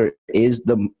Jalen Reagor is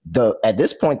the at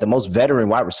this point, the most veteran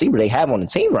wide receiver they have on the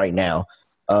team right now.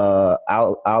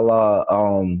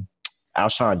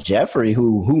 Alshon Jeffrey,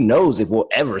 who knows if we'll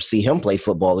ever see him play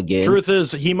football again. Truth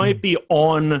is, he might be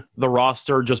on the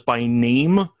roster just by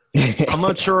name. I'm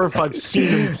not sure if I've seen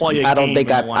him play a game.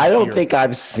 I don't think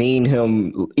I've seen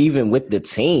him even with the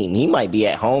team. He might be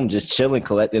at home just chilling,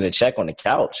 collecting a check on the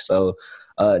couch. So,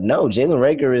 no, Jalen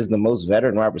Reagor is the most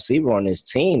veteran wide receiver on this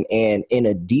team. And in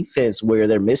a defense where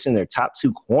they're missing their top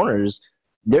 2 corners,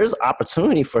 there's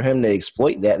opportunity for him to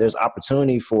exploit that. There's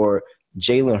opportunity for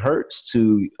Jalen Hurts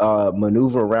to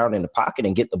maneuver around in the pocket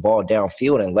and get the ball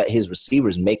downfield and let his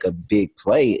receivers make a big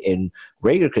play. And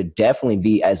Reagor could definitely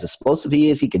be, as explosive he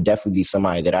is, he could definitely be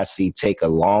somebody that I see take a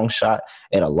long shot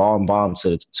and a long bomb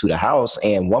to the house.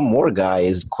 And one more guy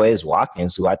is Quez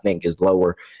Watkins, who I think is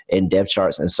lower in depth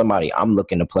charts and somebody I'm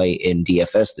looking to play in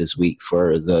DFS this week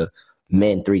for the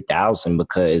men 3000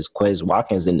 because Quez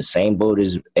Watkins in the same boat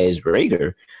as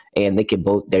Reagor. And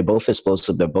they're both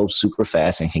explosive. They're both super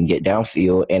fast and can get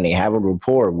downfield. And they have a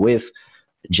rapport with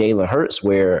Jalen Hurts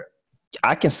where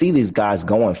I can see these guys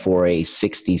going for a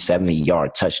 60,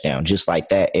 70-yard touchdown just like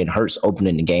that. And Hurts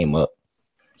opening the game up.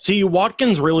 See,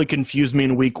 Watkins really confused me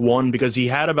in week one because he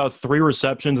had about 3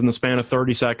 receptions in the span of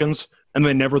 30 seconds, and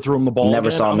they never threw him the ball.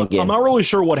 Never saw him again. I'm not really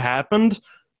sure what happened,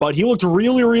 but he looked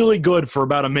really, really good for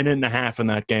about a minute and a half in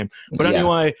that game. But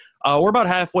anyway, we're about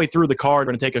halfway through the card.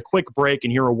 We're going to take a quick break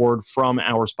and hear a word from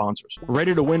our sponsors.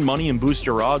 Ready to win money and boost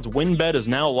your odds? WynnBET is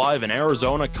now live in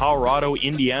Arizona, Colorado,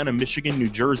 Indiana, Michigan, New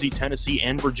Jersey, Tennessee,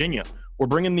 and Virginia. We're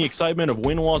bringing the excitement of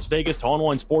Wynn Las Vegas to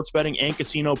online sports betting and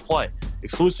casino play.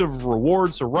 Exclusive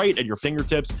rewards right at your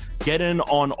fingertips. Get in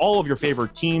on all of your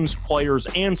favorite teams, players,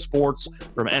 and sports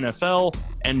from NFL,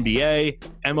 NBA,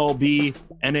 MLB,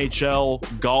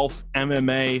 NHL, golf,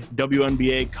 MMA,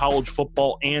 WNBA, college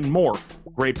football, and more.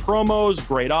 Great promos,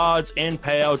 great odds, and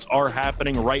payouts are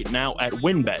happening right now at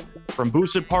WynnBET. From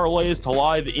boosted parlays to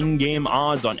live in-game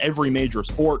odds on every major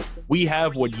sport, we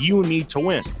have what you need to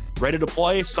win. Ready to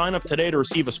play? Sign up today to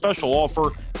receive a special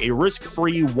offer, a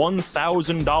risk-free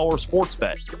 $1,000 sports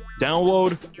bet.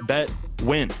 Download, bet,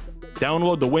 win.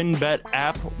 Download the WynnBET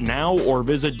app now or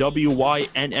visit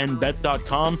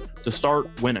wynnbet.com to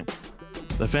start winning.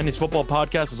 The Fantasy Football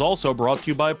Podcast is also brought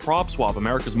to you by PropSwap,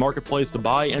 America's marketplace to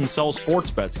buy and sell sports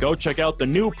bets. Go check out the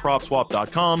new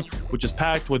PropSwap.com, which is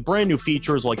packed with brand new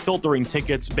features like filtering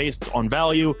tickets based on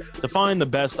value to find the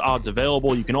best odds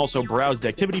available. You can also browse the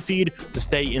activity feed to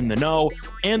stay in the know.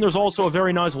 And there's also a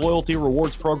very nice loyalty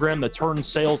rewards program that turns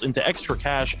sales into extra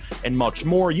cash and much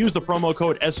more. Use the promo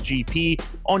code SGP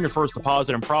on your first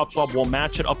deposit, and PropSwap will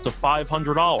match it up to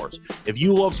 $500. If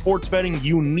you love sports betting,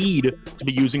 you need to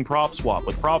be using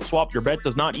PropSwap. With PropSwap, your bet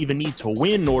does not even need to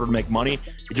win in order to make money.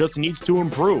 It just needs to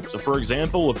improve. So, for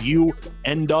example, if you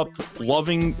end up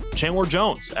loving Chandler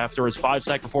Jones after his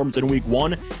 5-sack performance in Week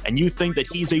 1, and you think that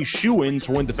he's a shoo-in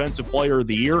to win Defensive Player of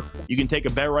the Year, you can take a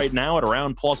bet right now at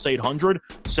around plus 800,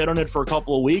 sit on it for a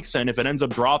couple of weeks, and if it ends up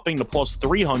dropping to plus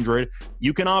 300,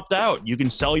 you can opt out. You can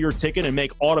sell your ticket and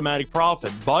make automatic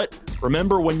profit. But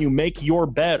remember, when you make your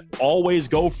bet, always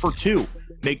go for two.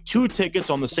 Make 2 tickets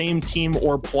on the same team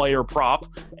or player prop,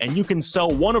 and you can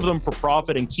sell one of them for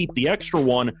profit and keep the extra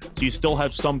one so you still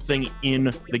have something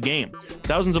in the game.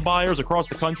 Thousands of buyers across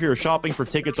the country are shopping for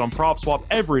tickets on PropSwap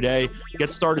every day. Get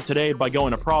started today by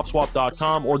going to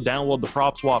PropSwap.com or download the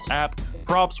PropSwap app.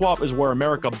 PropSwap is where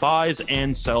America buys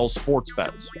and sells sports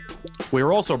bets. We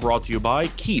are also brought to you by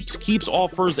Keeps. Keeps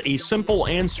offers a simple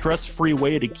and stress-free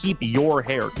way to keep your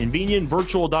hair. Convenient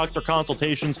virtual doctor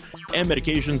consultations and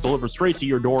medications delivered straight to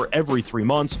your door every 3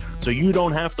 months, so you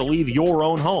don't have to leave your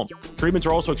own home. Treatments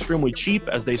are also extremely cheap,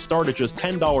 as they start at just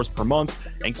 $10 per month,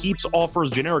 and Keeps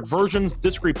offers generic versions,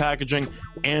 discreet packaging,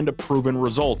 and proven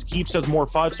results. Keeps has more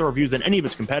 5-star reviews than any of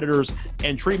its competitors,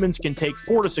 and treatments can take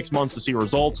 4 to 6 months to see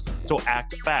results, so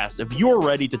act fast. If you're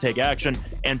ready to take action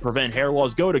and prevent hair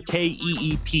loss, go to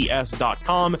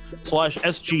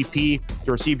keeps.com/SGP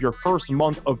to receive your first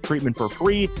month of treatment for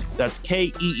free. That's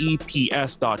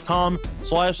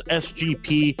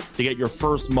keeps.com/SGP to get your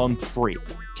first month free.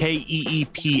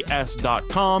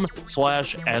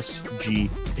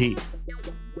 keeps.com/SGP.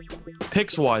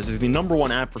 Pickswise is the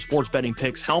 #1 app for sports betting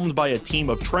picks, helmed by a team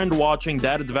of trend-watching,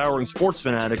 data-devouring sports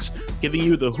fanatics, giving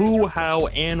you the who, how,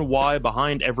 and why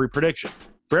behind every prediction.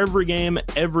 For every game,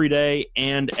 every day,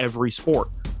 and every sport.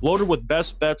 Loaded with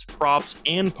best bets, props,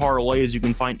 and parlays, you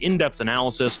can find in-depth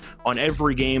analysis on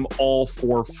every game, all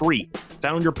for free.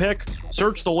 Found your pick?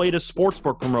 Search the latest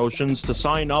sportsbook promotions to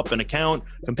sign up an account,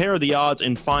 compare the odds,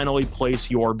 and finally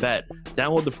place your bet.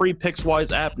 Download the free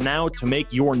Pickswise app now to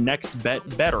make your next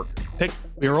bet better.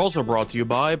 We are also brought to you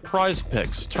by Prize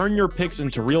Picks. Turn your picks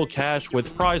into real cash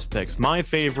with Prize Picks, my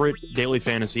favorite daily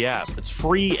fantasy app. It's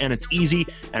free and it's easy,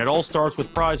 and it all starts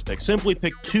with Prize Picks. Simply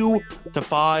pick 2 to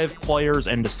 5 players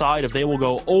and decide if they will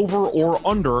go over or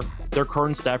under their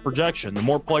current stat projection. The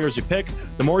more players you pick,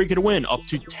 the more you could win, up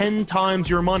to 10 times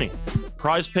your money.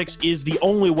 Prize Picks is the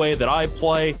only way that I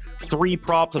play. 3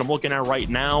 props that I'm looking at right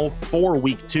now for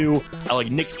Week 2. I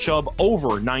like Nick Chubb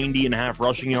over 90.5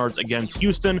 rushing yards against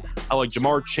Houston. I like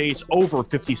Jamar Chase over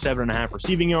 57.5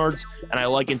 receiving yards. And I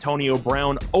like Antonio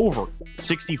Brown over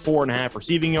 64.5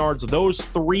 receiving yards. Those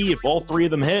 3, if all 3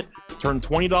 of them hit, turn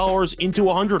 $20 into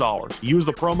 $100. Use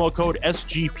the promo code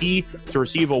SGP to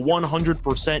receive a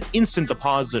 100% instant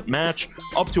deposit match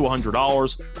up to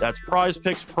 $100. That's Prize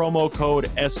Picks promo code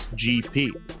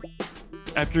SGP.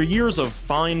 After years of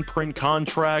fine print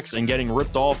contracts and getting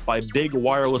ripped off by big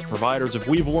wireless providers, if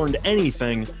we've learned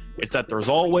anything, it's that there's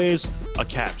always a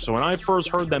catch. So when I first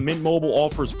heard that Mint Mobile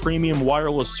offers premium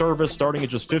wireless service starting at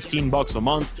just $15 a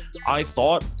month, I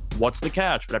thought, what's the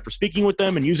catch? But after speaking with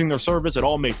them and using their service, it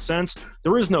all made sense.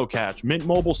 There is no catch. Mint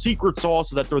Mobile's secret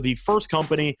sauce is that they're the first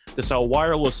company to sell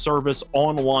wireless service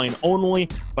online only.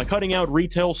 By cutting out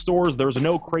retail stores, there's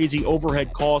no crazy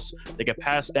overhead costs that get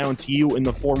passed down to you in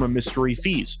the form of mystery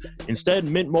fees. Instead,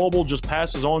 Mint Mobile just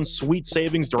passes on sweet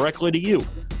savings directly to you.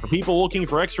 For people looking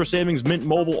for extra savings, Mint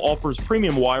Mobile offers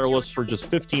premium wireless for just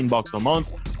 $15 a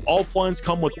month. All plans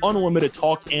come with unlimited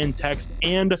talk and text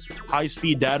and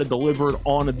high-speed data delivered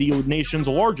on the nation's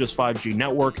largest 5G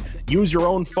network. Use your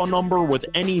own phone number with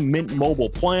any Mint Mobile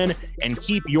plan and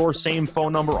keep your same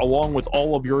phone number along with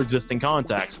all of your existing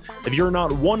contacts. If you're not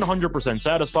 100%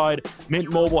 satisfied, Mint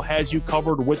Mobile has you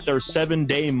covered with their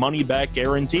 7-day money-back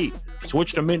guarantee.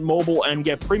 Switch to Mint Mobile and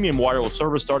get premium wireless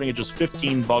service starting at just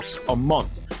 $15 a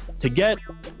month. To get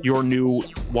your new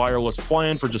wireless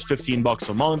plan for just $15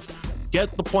 a month,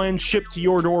 get the plan shipped to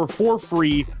your door for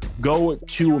free. Go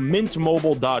to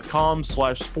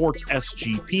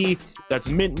mintmobile.com/sportssgp. That's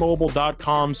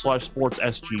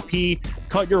mintmobile.com/sportsSGP.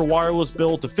 Cut your wireless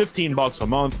bill to $15 a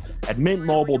month at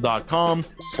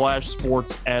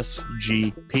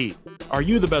mintmobile.com/sportsSGP. Are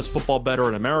you the best football bettor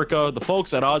in America? The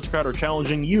folks at OddsCrowd are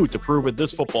challenging you to prove it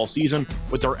this football season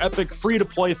with their epic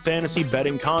free-to-play fantasy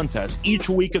betting contest. Each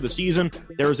week of the season,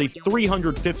 there is a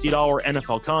 $350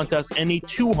 NFL contest and a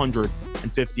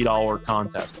 $250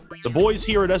 contest. The boys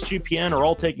here at SGPN are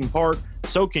all taking part.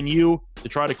 So can you, to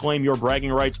try to claim your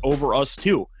bragging rights over us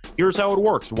too. Here's how it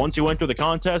works. Once you enter the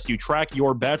contest, you track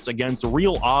your bets against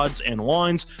real odds and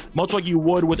lines, much like you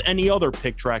would with any other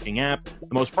pick tracking app.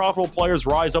 The most profitable players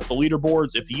rise up the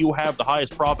leaderboards. If you have the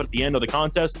highest profit at the end of the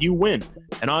contest, you win.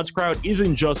 And OddsCrowd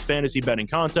isn't just fantasy betting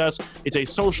contests. It's a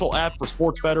social app for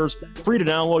sports bettors. Free to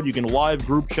download, you can live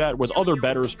group chat with other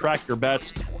bettors, track your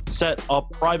bets, set up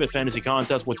private fantasy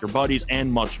contests with your buddies,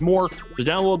 and much more. To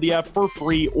download the app for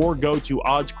free or go to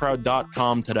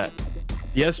oddscrowd.com today.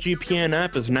 The SGPN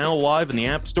app is now live in the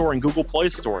App Store and Google Play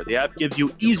Store. The app gives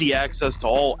you easy access to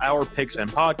all our picks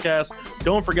and podcasts.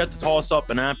 Don't forget to toss up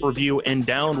an app review and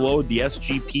download the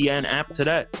SGPN app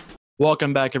today.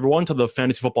 Welcome back, everyone, to the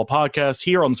Fantasy Football Podcast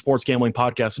here on the Sports Gambling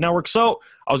Podcast Network. So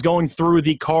I was going through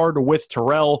the card with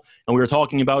Terrell, and we were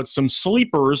talking about some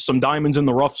sleepers, some diamonds in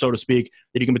the rough, so to speak,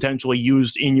 that you can potentially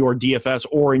use in your DFS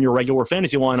or in your regular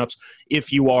fantasy lineups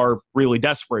if you are really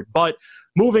desperate. But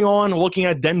moving on, looking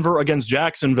at Denver against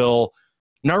Jacksonville,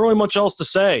 not really much else to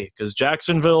say because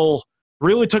Jacksonville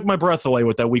really took my breath away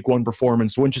with that Week 1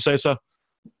 performance. Wouldn't you say so?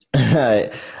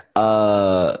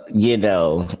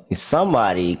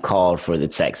 Somebody called for the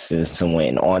Texans to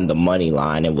win on the money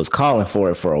line and was calling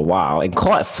for it for a while and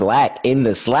caught flack in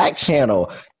the Slack channel,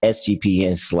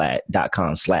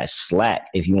 sgpnslack.com/slack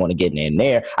if you want to get in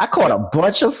there. I caught a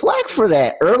bunch of flack for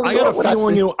that earlier. I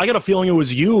got a feeling it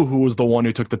was you who was the one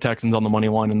who took the Texans on the money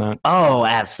line in that. Oh,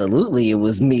 absolutely. It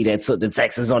was me that took the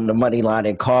Texans on the money line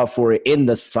and called for it in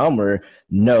the summer.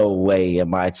 No way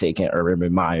am I taking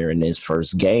Urban Meyer in his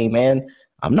first game, man.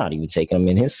 I'm not even taking him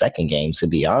in his second game, to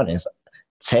be honest.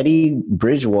 Teddy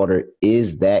Bridgewater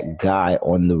is that guy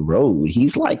on the road.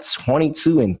 He's like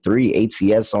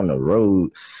 22-3 ATS on the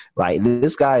road. Like,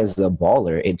 this guy is a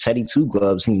baller. And Teddy Two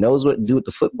Gloves, he knows what to do with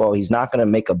the football. He's not going to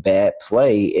make a bad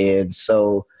play. And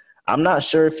so I'm not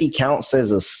sure if he counts as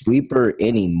a sleeper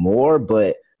anymore,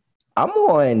 but I'm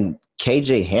on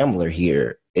KJ Hamler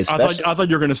here. I thought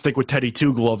you were going to stick with Teddy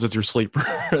Two Gloves as your sleeper,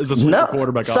 as a sleeper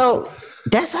quarterback. So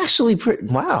that's actually pretty.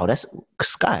 Wow, that's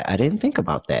Scott. I didn't think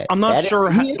about that. I'm not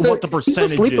sure what the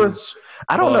percentage is.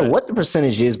 I don't know what the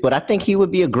percentage is, but I think he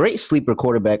would be a great sleeper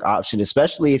quarterback option,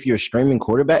 especially if you're streaming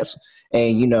quarterbacks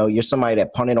and you're somebody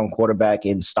that punted on quarterback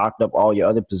and stocked up all your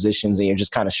other positions, and you're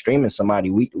just kind of streaming somebody.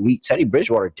 Teddy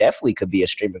Bridgewater definitely could be a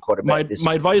streaming quarterback.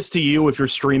 My advice to you, if you're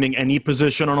streaming any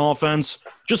position on offense,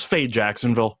 just fade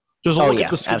Jacksonville. Just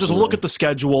look at the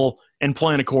schedule and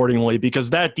plan accordingly,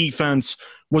 because that defense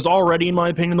was already, in my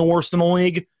opinion, the worst in the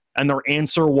league, and their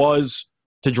answer was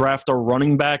to draft a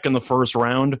running back in the first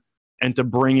round and to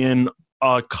bring in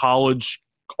a college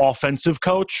offensive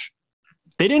coach.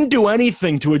 They didn't do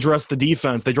anything to address the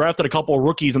defense. They drafted a couple of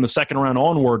rookies in the second round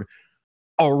onward.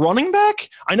 A running back?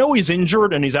 I know he's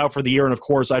injured and he's out for the year, and of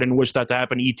course I didn't wish that to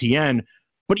happen to ETN,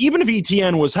 but even if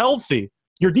ETN was healthy,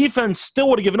 your defense still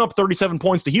would have given up 37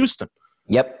 points to Houston.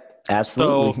 Yep,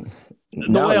 absolutely.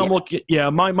 So I'm looking,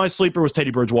 my sleeper was Teddy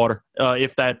Bridgewater,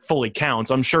 if that fully counts.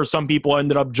 I'm sure some people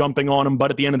ended up jumping on him, but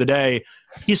at the end of the day,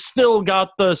 he's still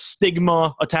got the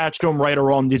stigma attached to him, right or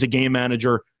wrong. He's a game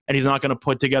manager, and he's not going to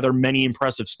put together many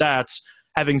impressive stats.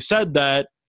 Having said that,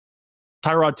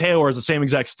 Tyrod Taylor has the same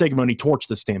exact stigma, and he torched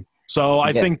this team. So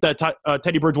I think that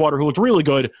Teddy Bridgewater, who looked really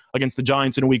good against the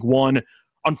Giants in Week 1,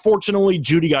 unfortunately,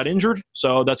 Judy got injured,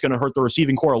 so that's going to hurt the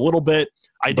receiving core a little bit.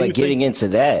 Getting into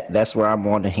that's where I'm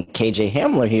on KJ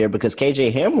Hamler here, because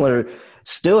KJ Hamler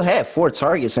still had 4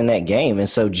 targets in that game, and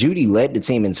so Judy led the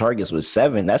team in targets with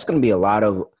 7. That's going to be a lot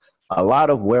of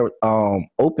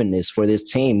openness for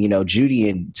this team.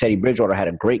 Judy and Teddy Bridgewater had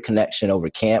a great connection over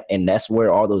camp, and that's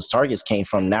where all those targets came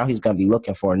from. Now he's going to be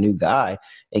looking for a new guy.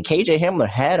 And KJ Hamler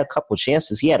had a couple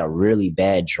chances. He had a really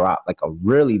bad drop in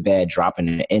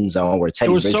the end zone where Teddy Bridgewater.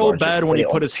 It was so bad when he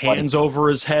put his hands over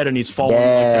his head and he's falling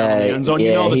down in the end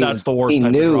zone. That's the worst. He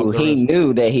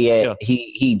knew that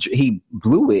he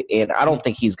blew it, and I don't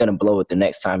think he's going to blow it the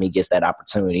next time he gets that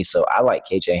opportunity. So I like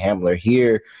KJ Hamler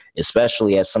here,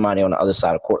 especially as somebody on the other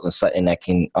side of Cortland Sutton that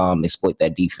can exploit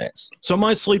that defense. So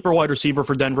my sleeper wide receiver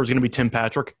for Denver is going to be Tim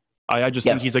Patrick. I just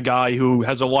think he's a guy who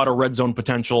has a lot of red zone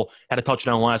potential, had a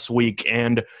touchdown last week.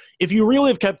 And if you really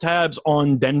have kept tabs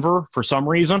on Denver for some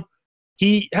reason,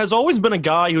 he has always been a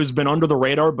guy who's been under the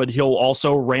radar, but he'll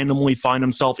also randomly find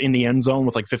himself in the end zone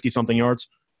with like 50-something yards.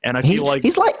 And I feel like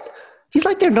he's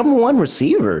like their number one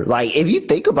receiver. Like, if you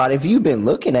think about it, if you've been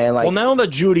looking at it, like, well, now that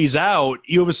Judy's out,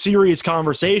 you have a serious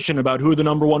conversation about who the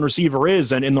number one receiver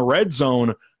is. And in the red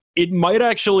zone, it might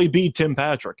actually be Tim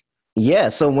Patrick. yeah,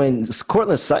 so when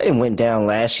Cortland Sutton went down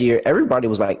last year, everybody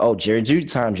was like, oh, Jerry Jeudy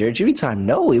time, Jerry Jeudy time.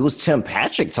 No, it was Tim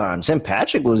Patrick time. Tim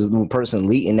Patrick was the person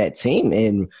leading that team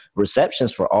in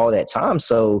receptions for all that time.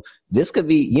 So this could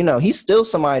be, he's still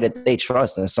somebody that they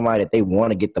trust and somebody that they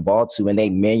want to get the ball to, and they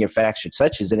manufacture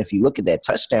touches. And if you look at that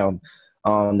touchdown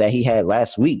that he had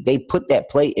last week, they put that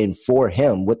play in for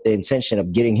him with the intention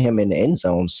of getting him in the end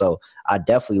zone. So I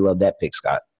definitely love that pick,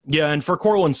 Scott. Yeah, and for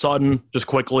Cortland Sutton, just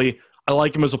quickly, I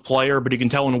like him as a player, but you can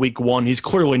tell in week one he's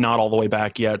clearly not all the way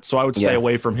back yet. So I would stay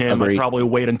away from him. Agreed. I'd probably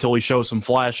wait until he shows some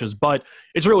flashes. But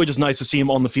it's really just nice to see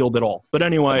him on the field at all. But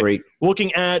anyway, Agreed.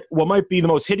 Looking at what might be the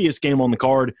most hideous game on the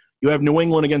card, you have New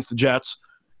England against the Jets,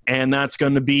 and that's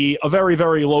going to be a very,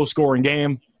 very low-scoring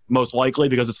game, most likely,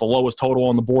 because it's the lowest total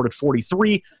on the board at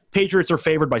 43. Patriots are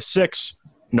favored by 6.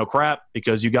 No crap,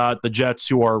 because you got the Jets,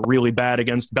 who are really bad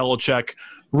against Belichick.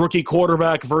 Rookie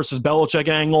quarterback versus Belichick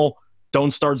angle.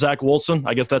 Don't start Zach Wilson.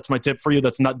 I guess that's my tip for you.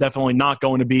 That's definitely not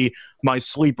going to be my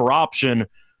sleeper option.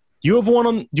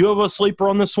 Do you have a sleeper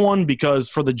on this one? Because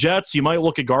for the Jets, you might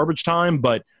look at garbage time,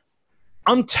 but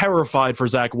I'm terrified for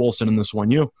Zach Wilson in this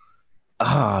one. You?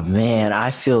 Oh man,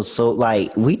 I feel so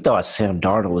like we thought Sam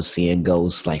Darnold was seeing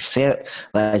ghosts. Like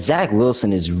Zach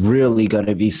Wilson is really going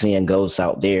to be seeing ghosts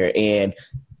out there, and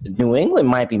New England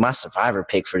might be my survivor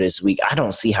pick for this week. I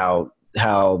don't see how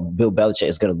Bill Belichick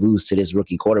is going to lose to this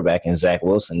rookie quarterback and Zach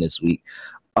Wilson this week.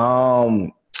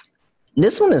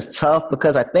 This one is tough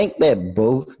because I think that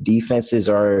both defenses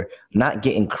are not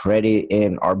getting credit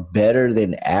and are better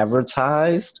than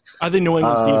advertised. I think New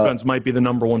England's defense might be the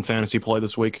number one fantasy play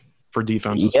this week for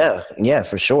defenses. Yeah,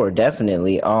 for sure,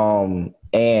 definitely.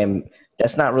 And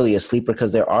that's not really a sleeper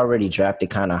because they're already drafted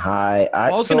kind of high.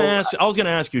 I was going to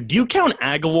ask you, do you count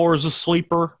Aguilar as a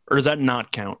sleeper, or does that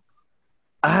not count?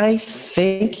 I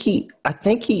think he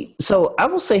so I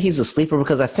will say he's a sleeper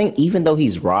because I think even though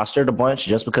he's rostered a bunch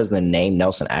just because of the name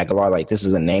Nelson Aguilar, like this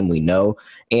is a name we know,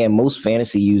 and most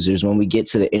fantasy users, when we get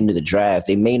to the end of the draft,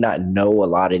 they may not know a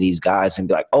lot of these guys and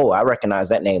be like, oh, I recognize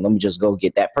that name. Let me just go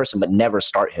get that person, but never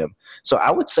start him. So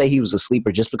I would say he was a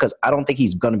sleeper just because I don't think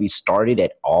he's going to be started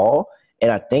at all. And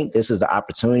I think this is the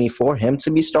opportunity for him to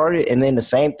be started. And then the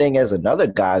same thing as another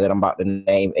guy that I'm about to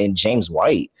name, and James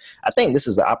White. I think this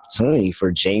is the opportunity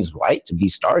for James White to be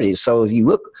started. So if you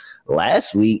look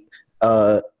last week,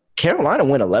 Carolina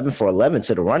went 11 for 11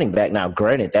 to the running back. Now,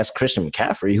 granted, that's Christian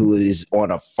McCaffrey, who is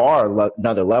on a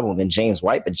another level than James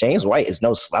White. But James White is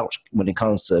no slouch when it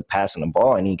comes to passing the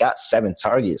ball. And he got 7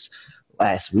 targets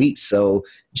last week. So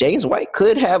James White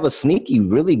could have a sneaky,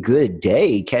 really good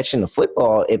day catching the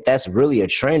football. If that's really a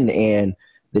trend and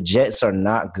the Jets are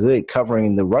not good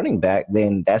covering the running back,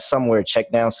 then that's somewhere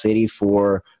check down city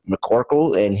for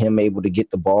McCorkle and him able to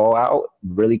get the ball out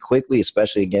really quickly,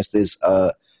 especially against this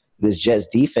Jets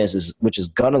defense, which is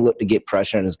going to look to get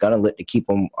pressure and is going to look to keep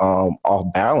them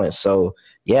off balance. So,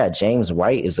 yeah, James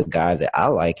White is a guy that I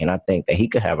like, and I think that he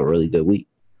could have a really good week.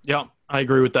 Yeah, I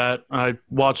agree with that.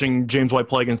 Watching James White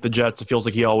play against the Jets, it feels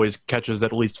like he always catches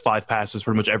at least 5 passes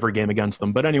pretty much every game against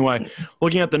them. But anyway,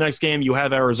 looking at the next game, you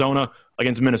have Arizona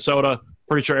against Minnesota.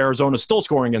 Pretty sure Arizona's still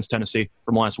scoring against Tennessee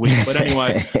from last week. But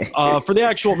anyway, for the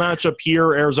actual matchup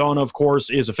here, Arizona, of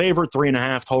course, is a favorite.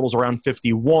 3.5, totals around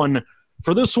 51.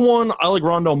 For this one, I like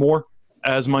Rondale Moore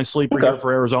as my sleeper here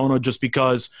for Arizona just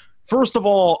because – first of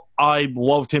all, I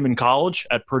loved him in college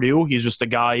at Purdue. He's just a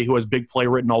guy who has big play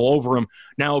written all over him.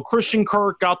 Now, Christian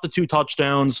Kirk got the 2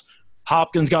 touchdowns.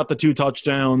 Hopkins got the 2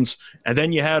 touchdowns. And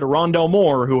then you had Rondale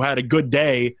Moore, who had a good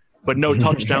day, but no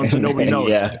touchdowns and nobody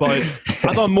noticed. But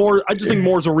I just think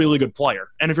Moore's a really good player.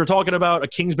 And if you're talking about a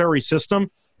Kingsbury system,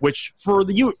 which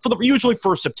usually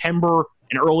for September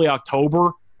and early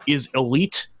October is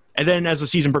elite, and then as the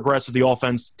season progresses, the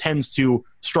offense tends to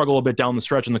struggle a bit down the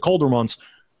stretch in the colder months.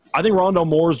 I think Rondale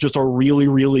Moore is just a really,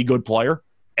 really good player.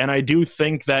 And I do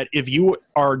think that if you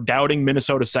are doubting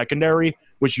Minnesota secondary,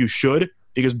 which you should,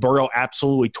 because Burrow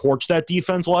absolutely torched that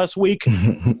defense last week,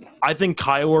 I think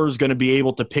Kyler is going to be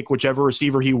able to pick whichever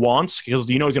receiver he wants because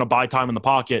he's going to buy time in the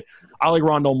pocket. I like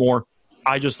Rondale Moore.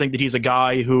 I just think that he's a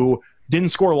guy who didn't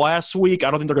score last week.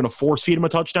 I don't think they're going to force feed him a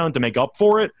touchdown to make up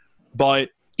for it. But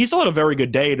he still had a very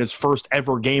good day in his first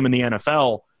ever game in the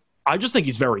NFL. I just think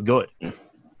he's very good.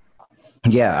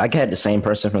 Yeah, I had the same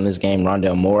person from this game,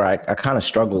 Rondale Moore. I kind of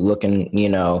struggled looking,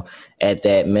 at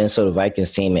that Minnesota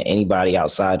Vikings team and anybody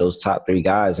outside those top three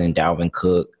guys and Dalvin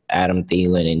Cook, Adam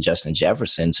Thielen, and Justin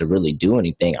Jefferson to really do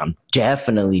anything. I'm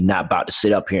definitely not about to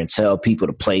sit up here and tell people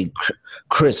to play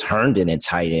Chris Herndon at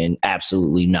tight end.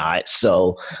 Absolutely not.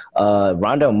 So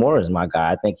Rondale Moore is my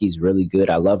guy. I think he's really good.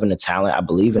 I love the talent. I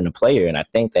believe in the player, and I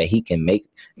think that he can make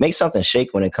something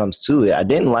shake when it comes to it. I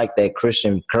didn't like that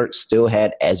Christian Kirk still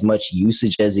had as much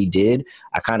usage as he did.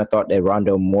 I kind of thought that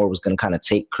Rondale Moore was going to kind of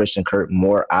take Christian Kirk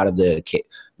more out of the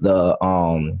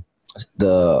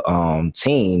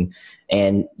team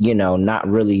and, not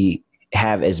really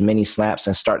have as many snaps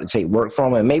and start to take work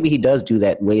from him. And maybe he does do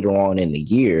that later on in the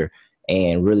year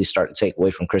and really start to take away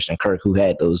from Christian Kirk, who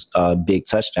had those big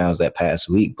touchdowns that past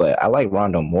week. But I like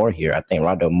Rondale Moore here. I think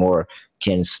Rondale Moore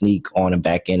can sneak on the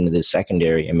back end of the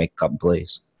secondary and make a couple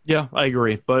plays. Yeah, I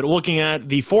agree. But looking at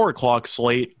the 4 o'clock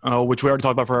slate, which we already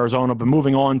talked about for Arizona, but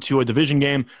moving on to a division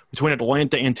game between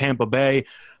Atlanta and Tampa Bay.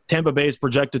 Tampa Bay is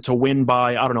projected to win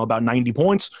by, about 90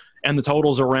 points, and the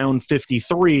total's around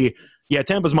 53. Yeah,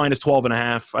 Tampa's minus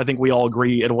 12.5. I think we all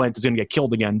agree Atlanta's going to get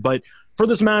killed again. But for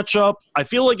this matchup, I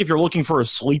feel like if you're looking for a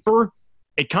sleeper,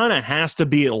 it kind of has to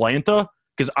be Atlanta,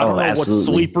 because I don't know absolutely. What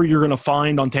sleeper you're going to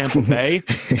find on Tampa Bay.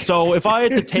 So if I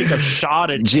had to take a shot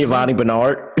at Giovanni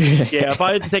Bernard. Yeah, if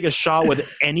I had to take a shot with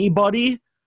anybody,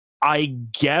 I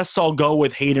guess I'll go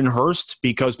with Hayden Hurst,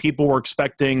 because people were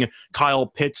expecting Kyle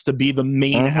Pitts to be the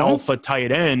main alpha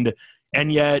tight end,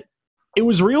 and yet it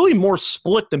was really more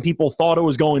split than people thought it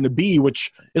was going to be,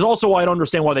 which is also why I don't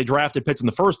understand why they drafted Pitts in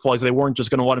the first place. They weren't just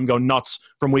going to let him go nuts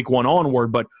from week 1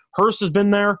 onward, but Hurst has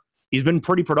been there. He's been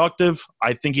pretty productive.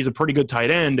 I think he's a pretty good tight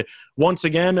end. Once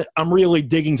again, I'm really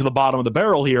digging to the bottom of the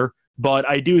barrel here, but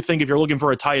I do think if you're looking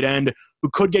for a tight end who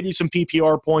could get you some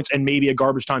PPR points and maybe a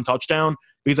garbage time touchdown,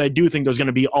 because I do think there's going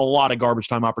to be a lot of garbage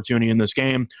time opportunity in this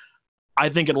game. I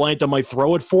think Atlanta might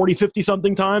throw it 40,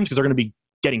 50-something times because they're going to be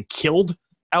getting killed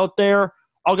out there.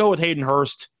 I'll go with Hayden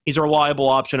Hurst. He's a reliable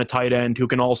option at tight end who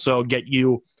can also get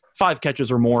you 5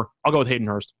 catches or more. I'll go with Hayden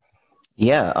Hurst.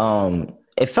 Yeah,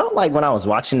 it felt like when I was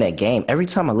watching that game, every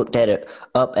time I looked at it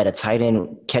up at a tight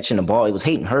end catching the ball, it was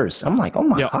Hayden Hurst. I'm like, oh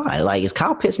my God, like, is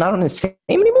Kyle Pitts not on this team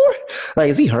anymore? Like,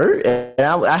 is he hurt? And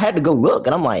I had to go look,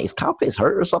 and I'm like, is Kyle Pitts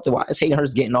hurt or something? Why is Hayden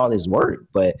Hurst getting all this work?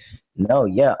 But no,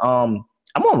 yeah, I'm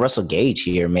on Russell Gage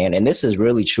here, man, and this is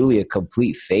really truly a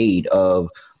complete fade of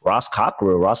Ross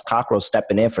Cockrell. Ross Cockrell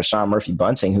stepping in for Sean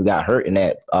Murphy-Bunting, who got hurt in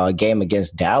that game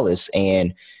against Dallas,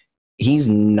 and he's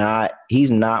not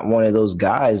one of those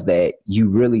guys that you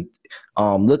really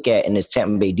look at in this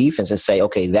Tampa Bay defense and say,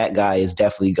 okay, that guy is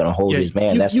definitely going to hold his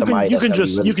man. That's somebody that's going to be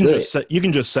really good. You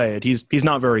can just say it. He's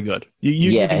not very good.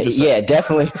 You can just say it.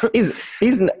 Definitely.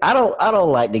 He's. I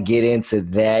don't like to get into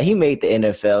that. He made the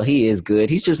NFL. He is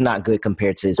good. He's just not good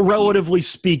compared to his relatively peers.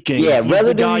 Speaking. Yeah, he's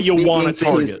relatively the guy you want to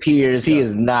target. His peers, he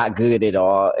is not good at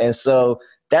all, and so.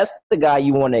 That's the guy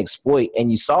you want to exploit. And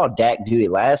you saw Dak do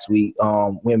it last week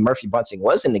when Murphy-Bunting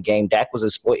was in the game. Dak was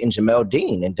exploiting Jamel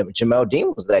Dean, and Jamel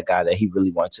Dean was that guy that he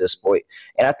really wanted to exploit.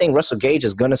 And I think Russell Gage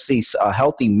is going to see a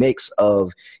healthy mix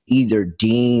of either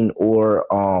Dean or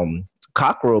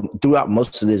Cockrell throughout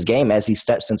most of this game as he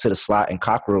steps into the slot and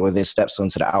Cockrell or then steps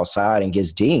onto the outside and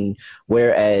gets Dean,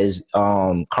 whereas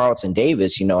Carlton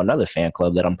Davis, another fan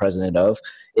club that I'm president of,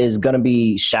 is going to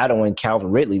be shadowing Calvin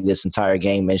Ridley this entire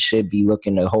game and should be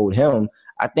looking to hold him.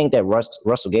 I think that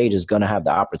Russell Gage is going to have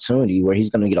the opportunity where he's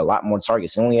going to get a lot more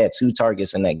targets. He only had 2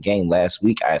 targets in that game last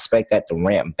week. I expect that to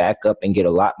ramp back up and get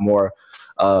a lot more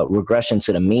regression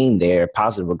to the mean there,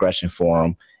 positive regression for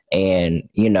him, and,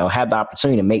 have the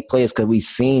opportunity to make plays because we've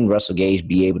seen Russell Gage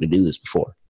be able to do this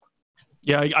before.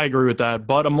 Yeah, I agree with that.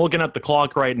 But I'm looking at the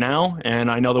clock right now,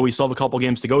 and I know that we still have a couple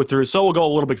games to go through, so we'll go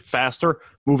a little bit faster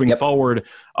moving forward.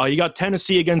 You got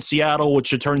Tennessee against Seattle, which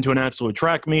should turn into an absolute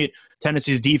track meet.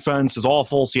 Tennessee's defense is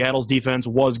awful. Seattle's defense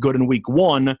was good in week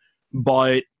 1,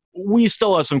 but we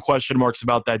still have some question marks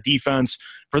about that defense.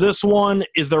 For this one,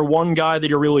 is there one guy that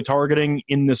you're really targeting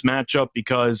in this matchup?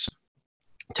 Because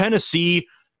Tennessee,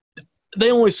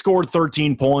 they only scored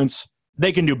 13 points.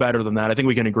 They can do better than that. I think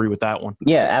we can agree with that one.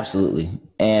 Yeah, absolutely.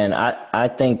 And I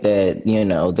think that,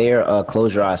 they're a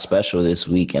close your eyes special this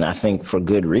week, and I think for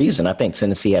good reason. I think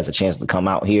Tennessee has a chance to come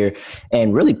out here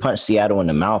and really punch Seattle in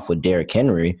the mouth with Derrick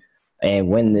Henry and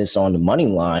win this on the money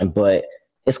line. But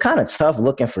it's kind of tough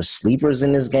looking for sleepers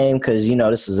in this game because,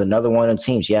 this is another one of the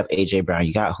teams. You have A.J. Brown.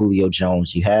 You got Julio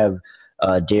Jones. You have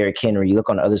Derrick Henry. You look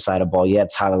on the other side of the ball. You have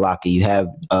Tyler Lockett. You have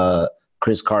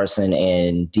Chris Carson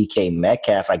and DK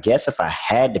Metcalf. I guess if I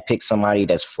had to pick somebody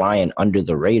that's flying under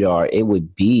the radar, it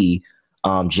would be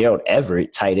Gerald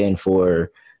Everett, tight end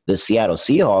for the Seattle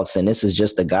Seahawks. And this is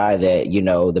just a guy that,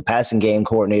 the passing game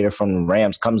coordinator from the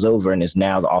Rams comes over and is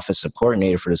now the offensive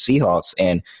coordinator for the Seahawks.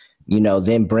 And,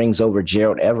 then brings over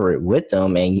Gerald Everett with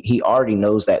them. And he already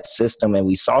knows that system. And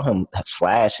we saw him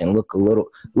flash and look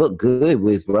good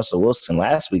with Russell Wilson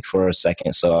last week for a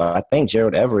second. So I think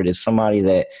Gerald Everett is somebody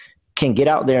that can get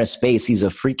out there in space. He's a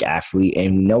freak athlete,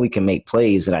 and we know he can make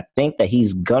plays. And I think that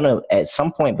he's going to, at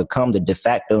some point, become the de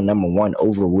facto number one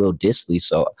over Will Dissly.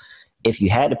 So if you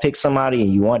had to pick somebody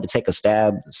and you wanted to take a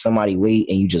stab at somebody late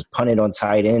and you just punt it on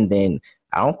tight end, then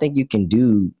I don't think you can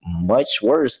do much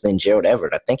worse than Gerald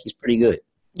Everett. I think he's pretty good.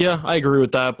 Yeah, I agree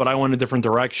with that, but I went a different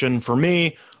direction. For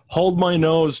me, hold my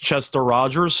nose, Chester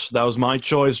Rogers. That was my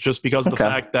choice just because of the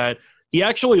fact that he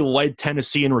actually led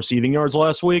Tennessee in receiving yards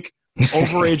last week.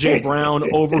 Over A.J.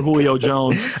 Brown, over Julio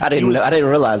Jones. I didn't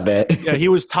realize that. Yeah, he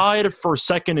was tied for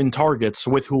second in targets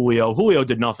with Julio. Julio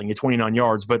did nothing at 29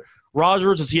 yards, but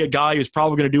Rodgers, is he a guy who's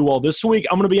probably going to do well this week?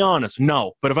 I'm going to be honest,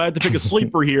 no. But if I had to pick a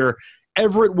sleeper here,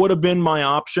 Everett would have been my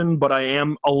option, but I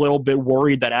am a little bit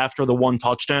worried that after the one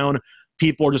touchdown,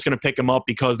 people are just going to pick him up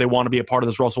because they want to be a part of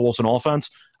this Russell Wilson offense.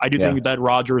 I do think that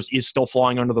Rodgers is still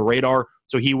flying under the radar,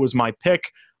 so he was my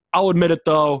pick. I'll admit it,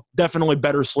 though, definitely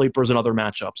better sleepers in other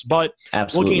matchups. But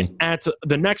looking at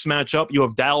the next matchup, you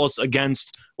have Dallas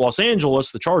against Los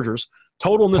Angeles, the Chargers.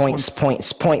 Total in this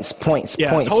points. Yeah,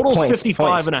 total's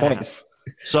 55.5.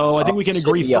 So I think we can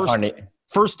agree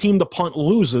first team to punt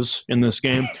loses in this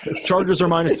game. Chargers are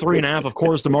minus 3.5. Of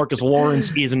course, DeMarcus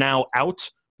Lawrence is now out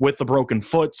with the broken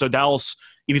foot. So Dallas,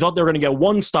 if you thought they were going to get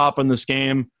one stop in this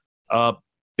game,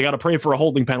 they got to pray for a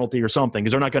holding penalty or something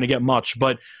because they're not going to get much.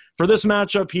 But for this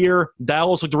matchup here,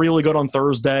 Dallas looked really good on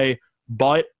Thursday,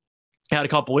 but had a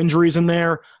couple injuries in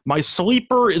there. My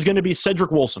sleeper is going to be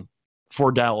Cedric Wilson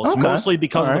for Dallas, mostly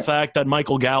because of the fact that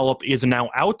Michael Gallup is now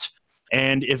out.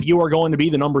 And if you are going to be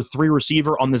the number 3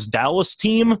 receiver on this Dallas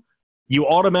team, you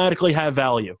automatically have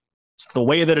value. It's the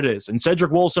way that it is. And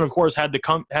Cedric Wilson, of course, had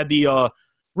the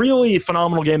really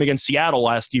phenomenal game against Seattle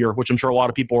last year, which I'm sure a lot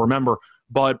of people remember.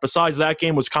 But besides that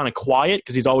game was kind of quiet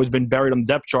because he's always been buried on the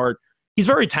depth chart. He's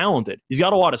very talented. He's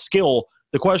got a lot of skill.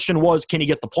 The question was, can he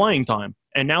get the playing time?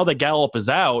 And now that Gallup is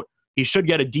out, he should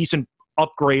get a decent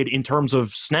upgrade in terms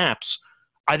of snaps.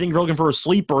 I think you're looking for a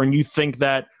sleeper and you think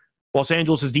that Los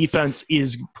Angeles' defense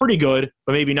is pretty good,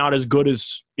 but maybe not as good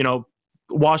as,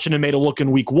 Washington made it look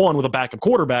in week 1 with a backup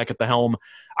quarterback at the helm.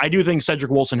 I do think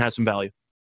Cedric Wilson has some value.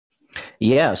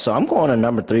 Yeah, so I'm going to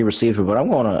number 3 receiver, but I'm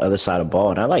going on the other side of the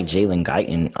ball, and I like Jalen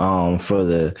Guyton for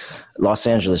the Los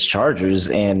Angeles Chargers,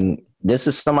 and this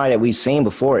is somebody that we've seen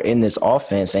before in this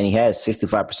offense, and he has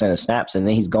 65% of snaps, and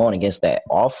then he's going against that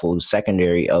awful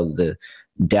secondary of the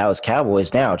Dallas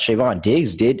Cowboys. Now, Trayvon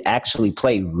Diggs did actually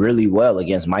play really well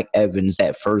against Mike Evans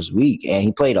that first week, and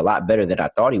he played a lot better than I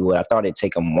thought he would. I thought it'd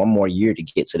take him one more year to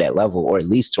get to that level, or at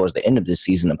least towards the end of this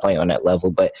season to play on that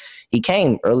level. But he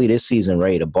came early this season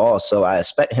ready to ball, so I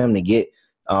expect him to get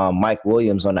Mike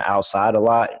Williams on the outside a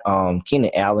lot.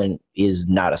 Keenan Allen is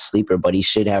not a sleeper, but he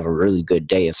should have a really good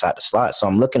day inside the slot. So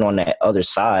I'm looking on that other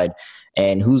side,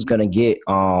 and who's going to get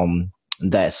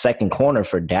that second corner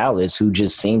for Dallas, who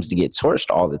just seems to get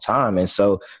torched all the time. And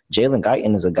so Jalen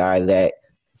Guyton is a guy that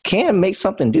can make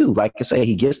something do. Like I say,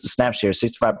 he gets the snap share,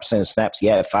 65% of snaps. He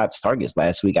had 5 targets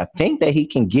last week. I think that he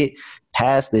can get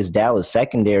past this Dallas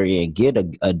secondary and get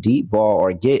a deep ball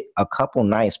or get a couple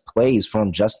nice plays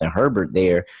from Justin Herbert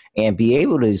there and be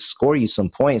able to score you some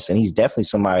points. And he's definitely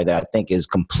somebody that I think is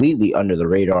completely under the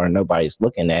radar and nobody's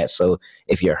looking at. So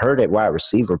if you're hurt at wide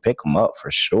receiver, pick him up for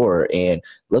sure. And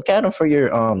look at him for your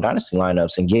dynasty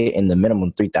lineups and get in the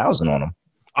minimum 3,000 on him.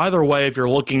 Either way, if you're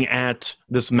looking at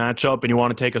this matchup and you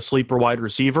want to take a sleeper wide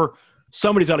receiver,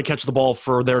 somebody's got to catch the ball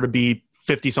for there to be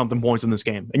 50-something points in this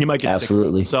game. And you might get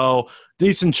 60. So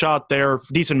decent shot there,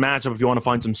 decent matchup if you want to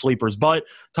find some sleepers. But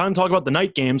time to talk about the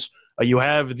night games. You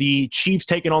have the Chiefs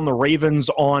taking on the Ravens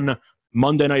on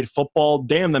Monday Night Football.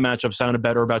 Damn, the matchup sounded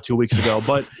better about 2 weeks ago.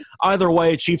 But either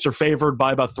way, Chiefs are favored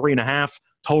by about 3.5.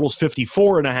 Total's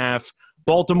 54.5.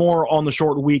 Baltimore on the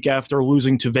short week after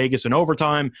losing to Vegas in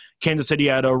overtime. Kansas City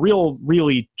had a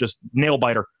really just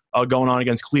nail-biter going on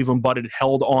against Cleveland, but it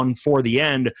held on for the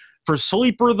end. For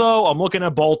sleeper, though, I'm looking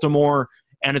at Baltimore,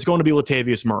 and it's going to be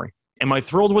Latavius Murray. Am I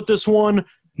thrilled with this one?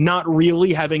 Not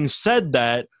really. Having said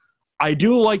that, I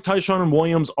do like Tyson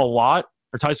Williams,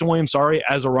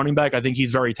 as a running back. I think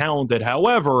he's very talented.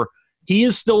 However, he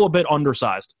is still a bit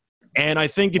undersized. And I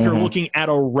think if you're looking at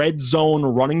a red zone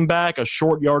running back, a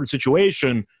short yardage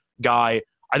situation guy,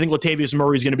 I think Latavius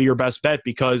Murray is going to be your best bet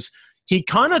because he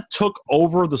kind of took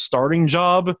over the starting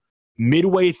job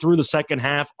midway through the second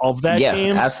half of that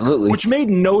game. Absolutely. Which made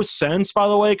no sense, by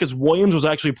the way, because Williams was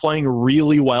actually playing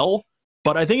really well.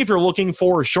 But I think if you're looking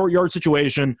for a short yard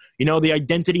situation, the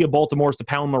identity of Baltimore is to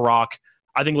pound the rock.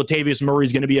 I think Latavius Murray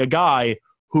is going to be a guy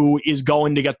who is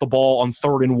going to get the ball on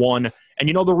 3rd and 1. And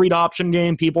the read option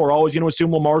game, people are always going to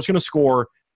assume Lamar's going to score.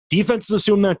 Defenses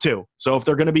assume that too. So if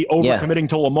they're going to be overcommitting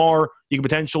to Lamar, you can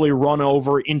potentially run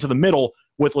over into the middle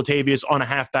with Latavius on a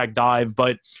halfback dive.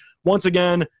 But once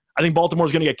again, I think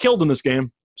Baltimore's going to get killed in this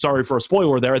game. Sorry for a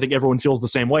spoiler there. I think everyone feels the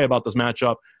same way about this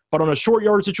matchup. But on a short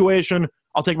yard situation,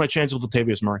 I'll take my chance with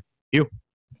Latavius Murray. You?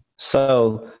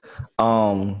 So,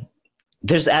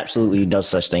 there's absolutely no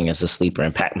such thing as a sleeper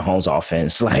in Pat Mahomes'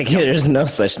 offense. There's no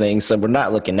such thing. So we're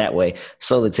not looking that way.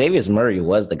 So Latavius Murray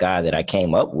was the guy that I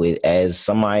came up with as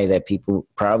somebody that people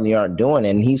probably aren't doing.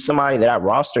 And he's somebody that I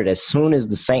rostered as soon as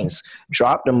the Saints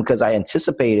dropped him because I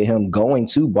anticipated him going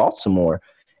to Baltimore.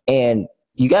 And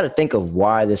you got to think of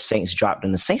why the Saints dropped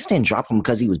him. The Saints didn't drop him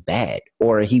because he was bad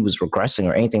or he was regressing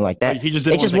or anything like that. They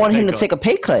just wanted him to take a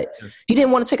pay cut. He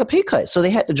didn't want to take a pay cut, so they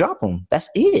had to drop him. That's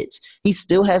it. He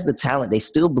still has the talent. They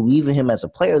still believe in him as a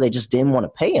player. They just didn't want to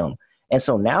pay him. And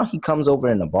so now he comes over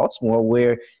into Baltimore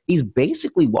where he's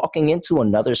basically walking into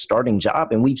another starting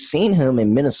job. And we've seen him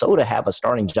in Minnesota have a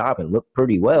starting job and look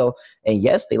pretty well. And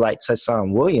yes, they like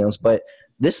Ty'Son Williams, but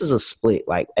this is a split.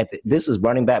 This is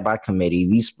running back by committee.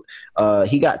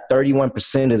 He got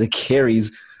 31% of the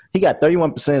carries. He got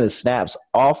 31% of the snaps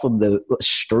off of the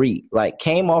street.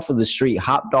 Came off of the street,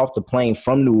 hopped off the plane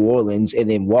from New Orleans, and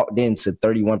then walked into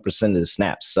 31% of the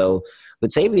snaps. So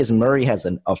Latavius Murray has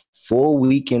a full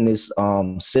week in this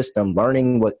system,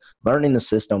 learning the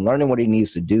system, learning what he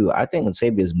needs to do. I think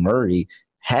Latavius Murray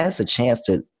has a chance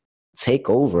to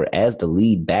take over as the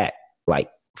lead back,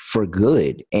 for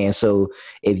good. And so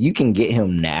if you can get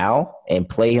him now and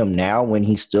play him now when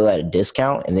he's still at a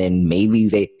discount, and then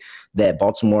maybe that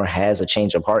Baltimore has a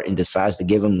change of heart and decides to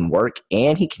give him work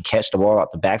and he can catch the ball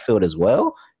out the backfield as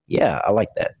well. Yeah, I like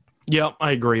that. Yeah,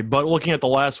 I agree. But looking at the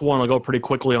last one, I'll go pretty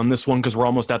quickly on this one because we're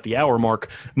almost at the hour mark.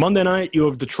 Monday night, you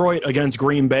have Detroit against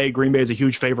Green Bay. Green Bay is a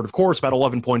huge favorite, of course, about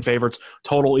 11-point favorites.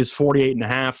 Total is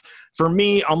 48.5. For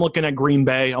me, I'm looking at Green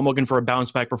Bay. I'm looking for a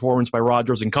bounce-back performance by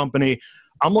Rodgers and company.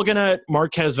 I'm looking at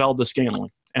Marquez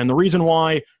Valdes-Scantling. And the reason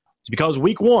why is because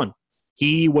week 1,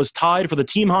 he was tied for the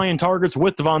team high in targets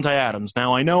with Devontae Adams.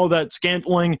 Now, I know that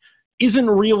Scantling isn't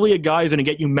really a guy who's going to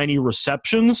get you many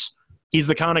receptions. He's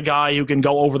the kind of guy who can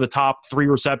go over the top 3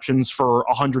 receptions for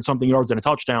 100-something yards and a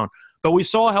touchdown. But we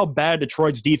saw how bad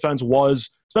Detroit's defense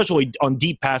was, especially on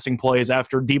deep passing plays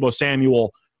after Deebo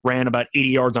Samuel ran about 80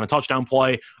 yards on a touchdown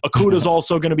play. Okuda's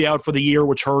also going to be out for the year,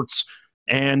 which hurts.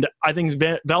 And I think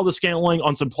Valdes-Scantling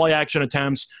on some play action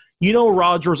attempts,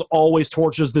 Rodgers always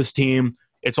torches this team.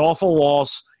 It's off a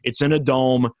loss. It's in a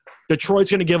dome. Detroit's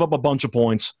going to give up a bunch of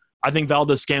points. I think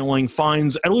Valdes-Scantling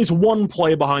finds at least one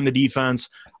play behind the defense.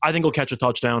 I think he'll catch a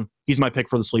touchdown. He's my pick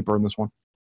for the sleeper in this one.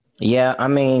 Yeah, I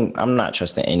mean, I'm not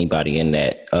trusting anybody in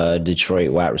that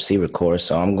Detroit wide receiver core,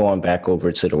 so I'm going back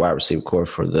over to the wide receiver core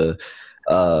for the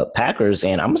Packers,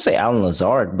 and I'm going to say Allen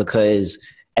Lazard because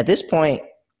at this point,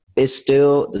 it's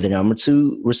still the number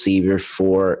 2 receiver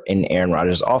for an Aaron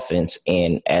Rodgers offense.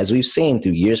 And as we've seen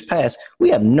through years past, we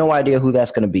have no idea who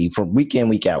that's going to be from week in,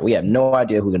 week out. We have no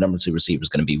idea who the number 2 receiver is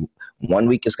going to be. One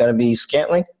week is going to be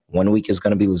Scantling. One week is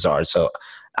going to be Lazard. So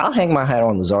I'll hang my hat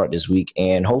on Lazard this week,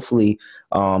 and hopefully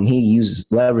he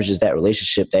leverages that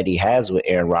relationship that he has with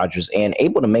Aaron Rodgers and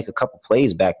able to make a couple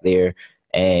plays back there.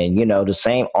 And,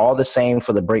 all the same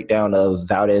for the breakdown of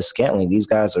Valdes-Scantling. These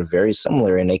guys are very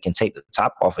similar, and they can take the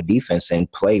top off of defense and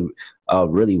play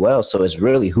really well. So it's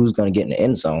really who's going to get in the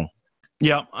end zone.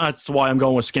 Yeah, that's why I'm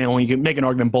going with Scantling. You can make an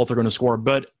argument both are going to score.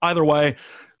 But either way,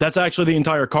 that's actually the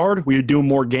entire card. We do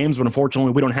more games, but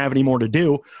unfortunately, we don't have any more to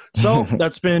do. So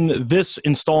that's been this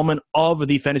installment of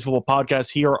the Fantasy Football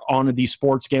Podcast here on the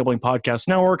Sports Gambling Podcast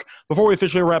Network. Before we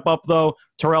officially wrap up, though,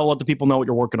 Terrell, let the people know what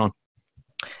you're working on.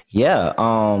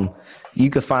 Yeah,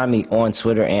 you can find me on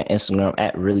Twitter and Instagram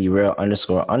at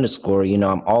reallyreal__.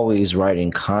 I'm always writing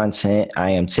content.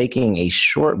 I am taking a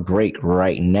short break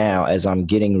right now as I'm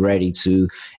getting ready to,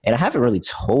 and I haven't really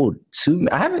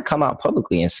I haven't come out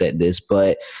publicly and said this,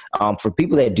 but for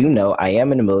people that do know, I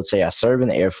am in the military. I serve in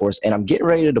the Air Force, and I'm getting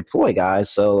ready to deploy, guys.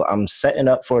 So I'm setting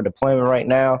up for a deployment right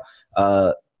now.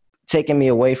 Taking me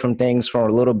away from things for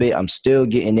a little bit. I'm still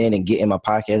getting in and getting my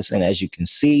podcast, and as you can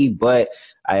see, but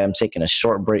I am taking a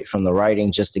short break from the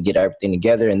writing just to get everything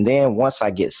together. And then once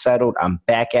I get settled, I'm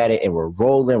back at it and we're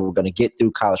rolling. We're going to get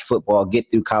through college football, get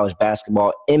through college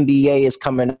basketball. NBA is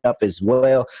coming up as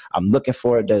well. I'm looking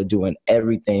forward to doing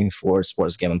everything for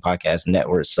Sports Gambling Podcast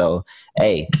Network. So,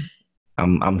 hey,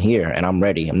 I'm here and I'm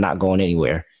ready. I'm not going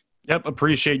anywhere. Yep,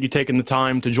 appreciate you taking the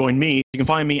time to join me. You can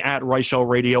find me at Reichel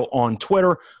Radio on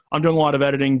Twitter. I'm doing a lot of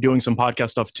editing, doing some podcast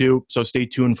stuff too, so stay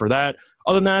tuned for that.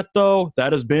 Other than that, though,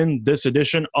 that has been this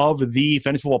edition of the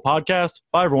Fantasy Football Podcast.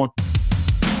 Bye, everyone.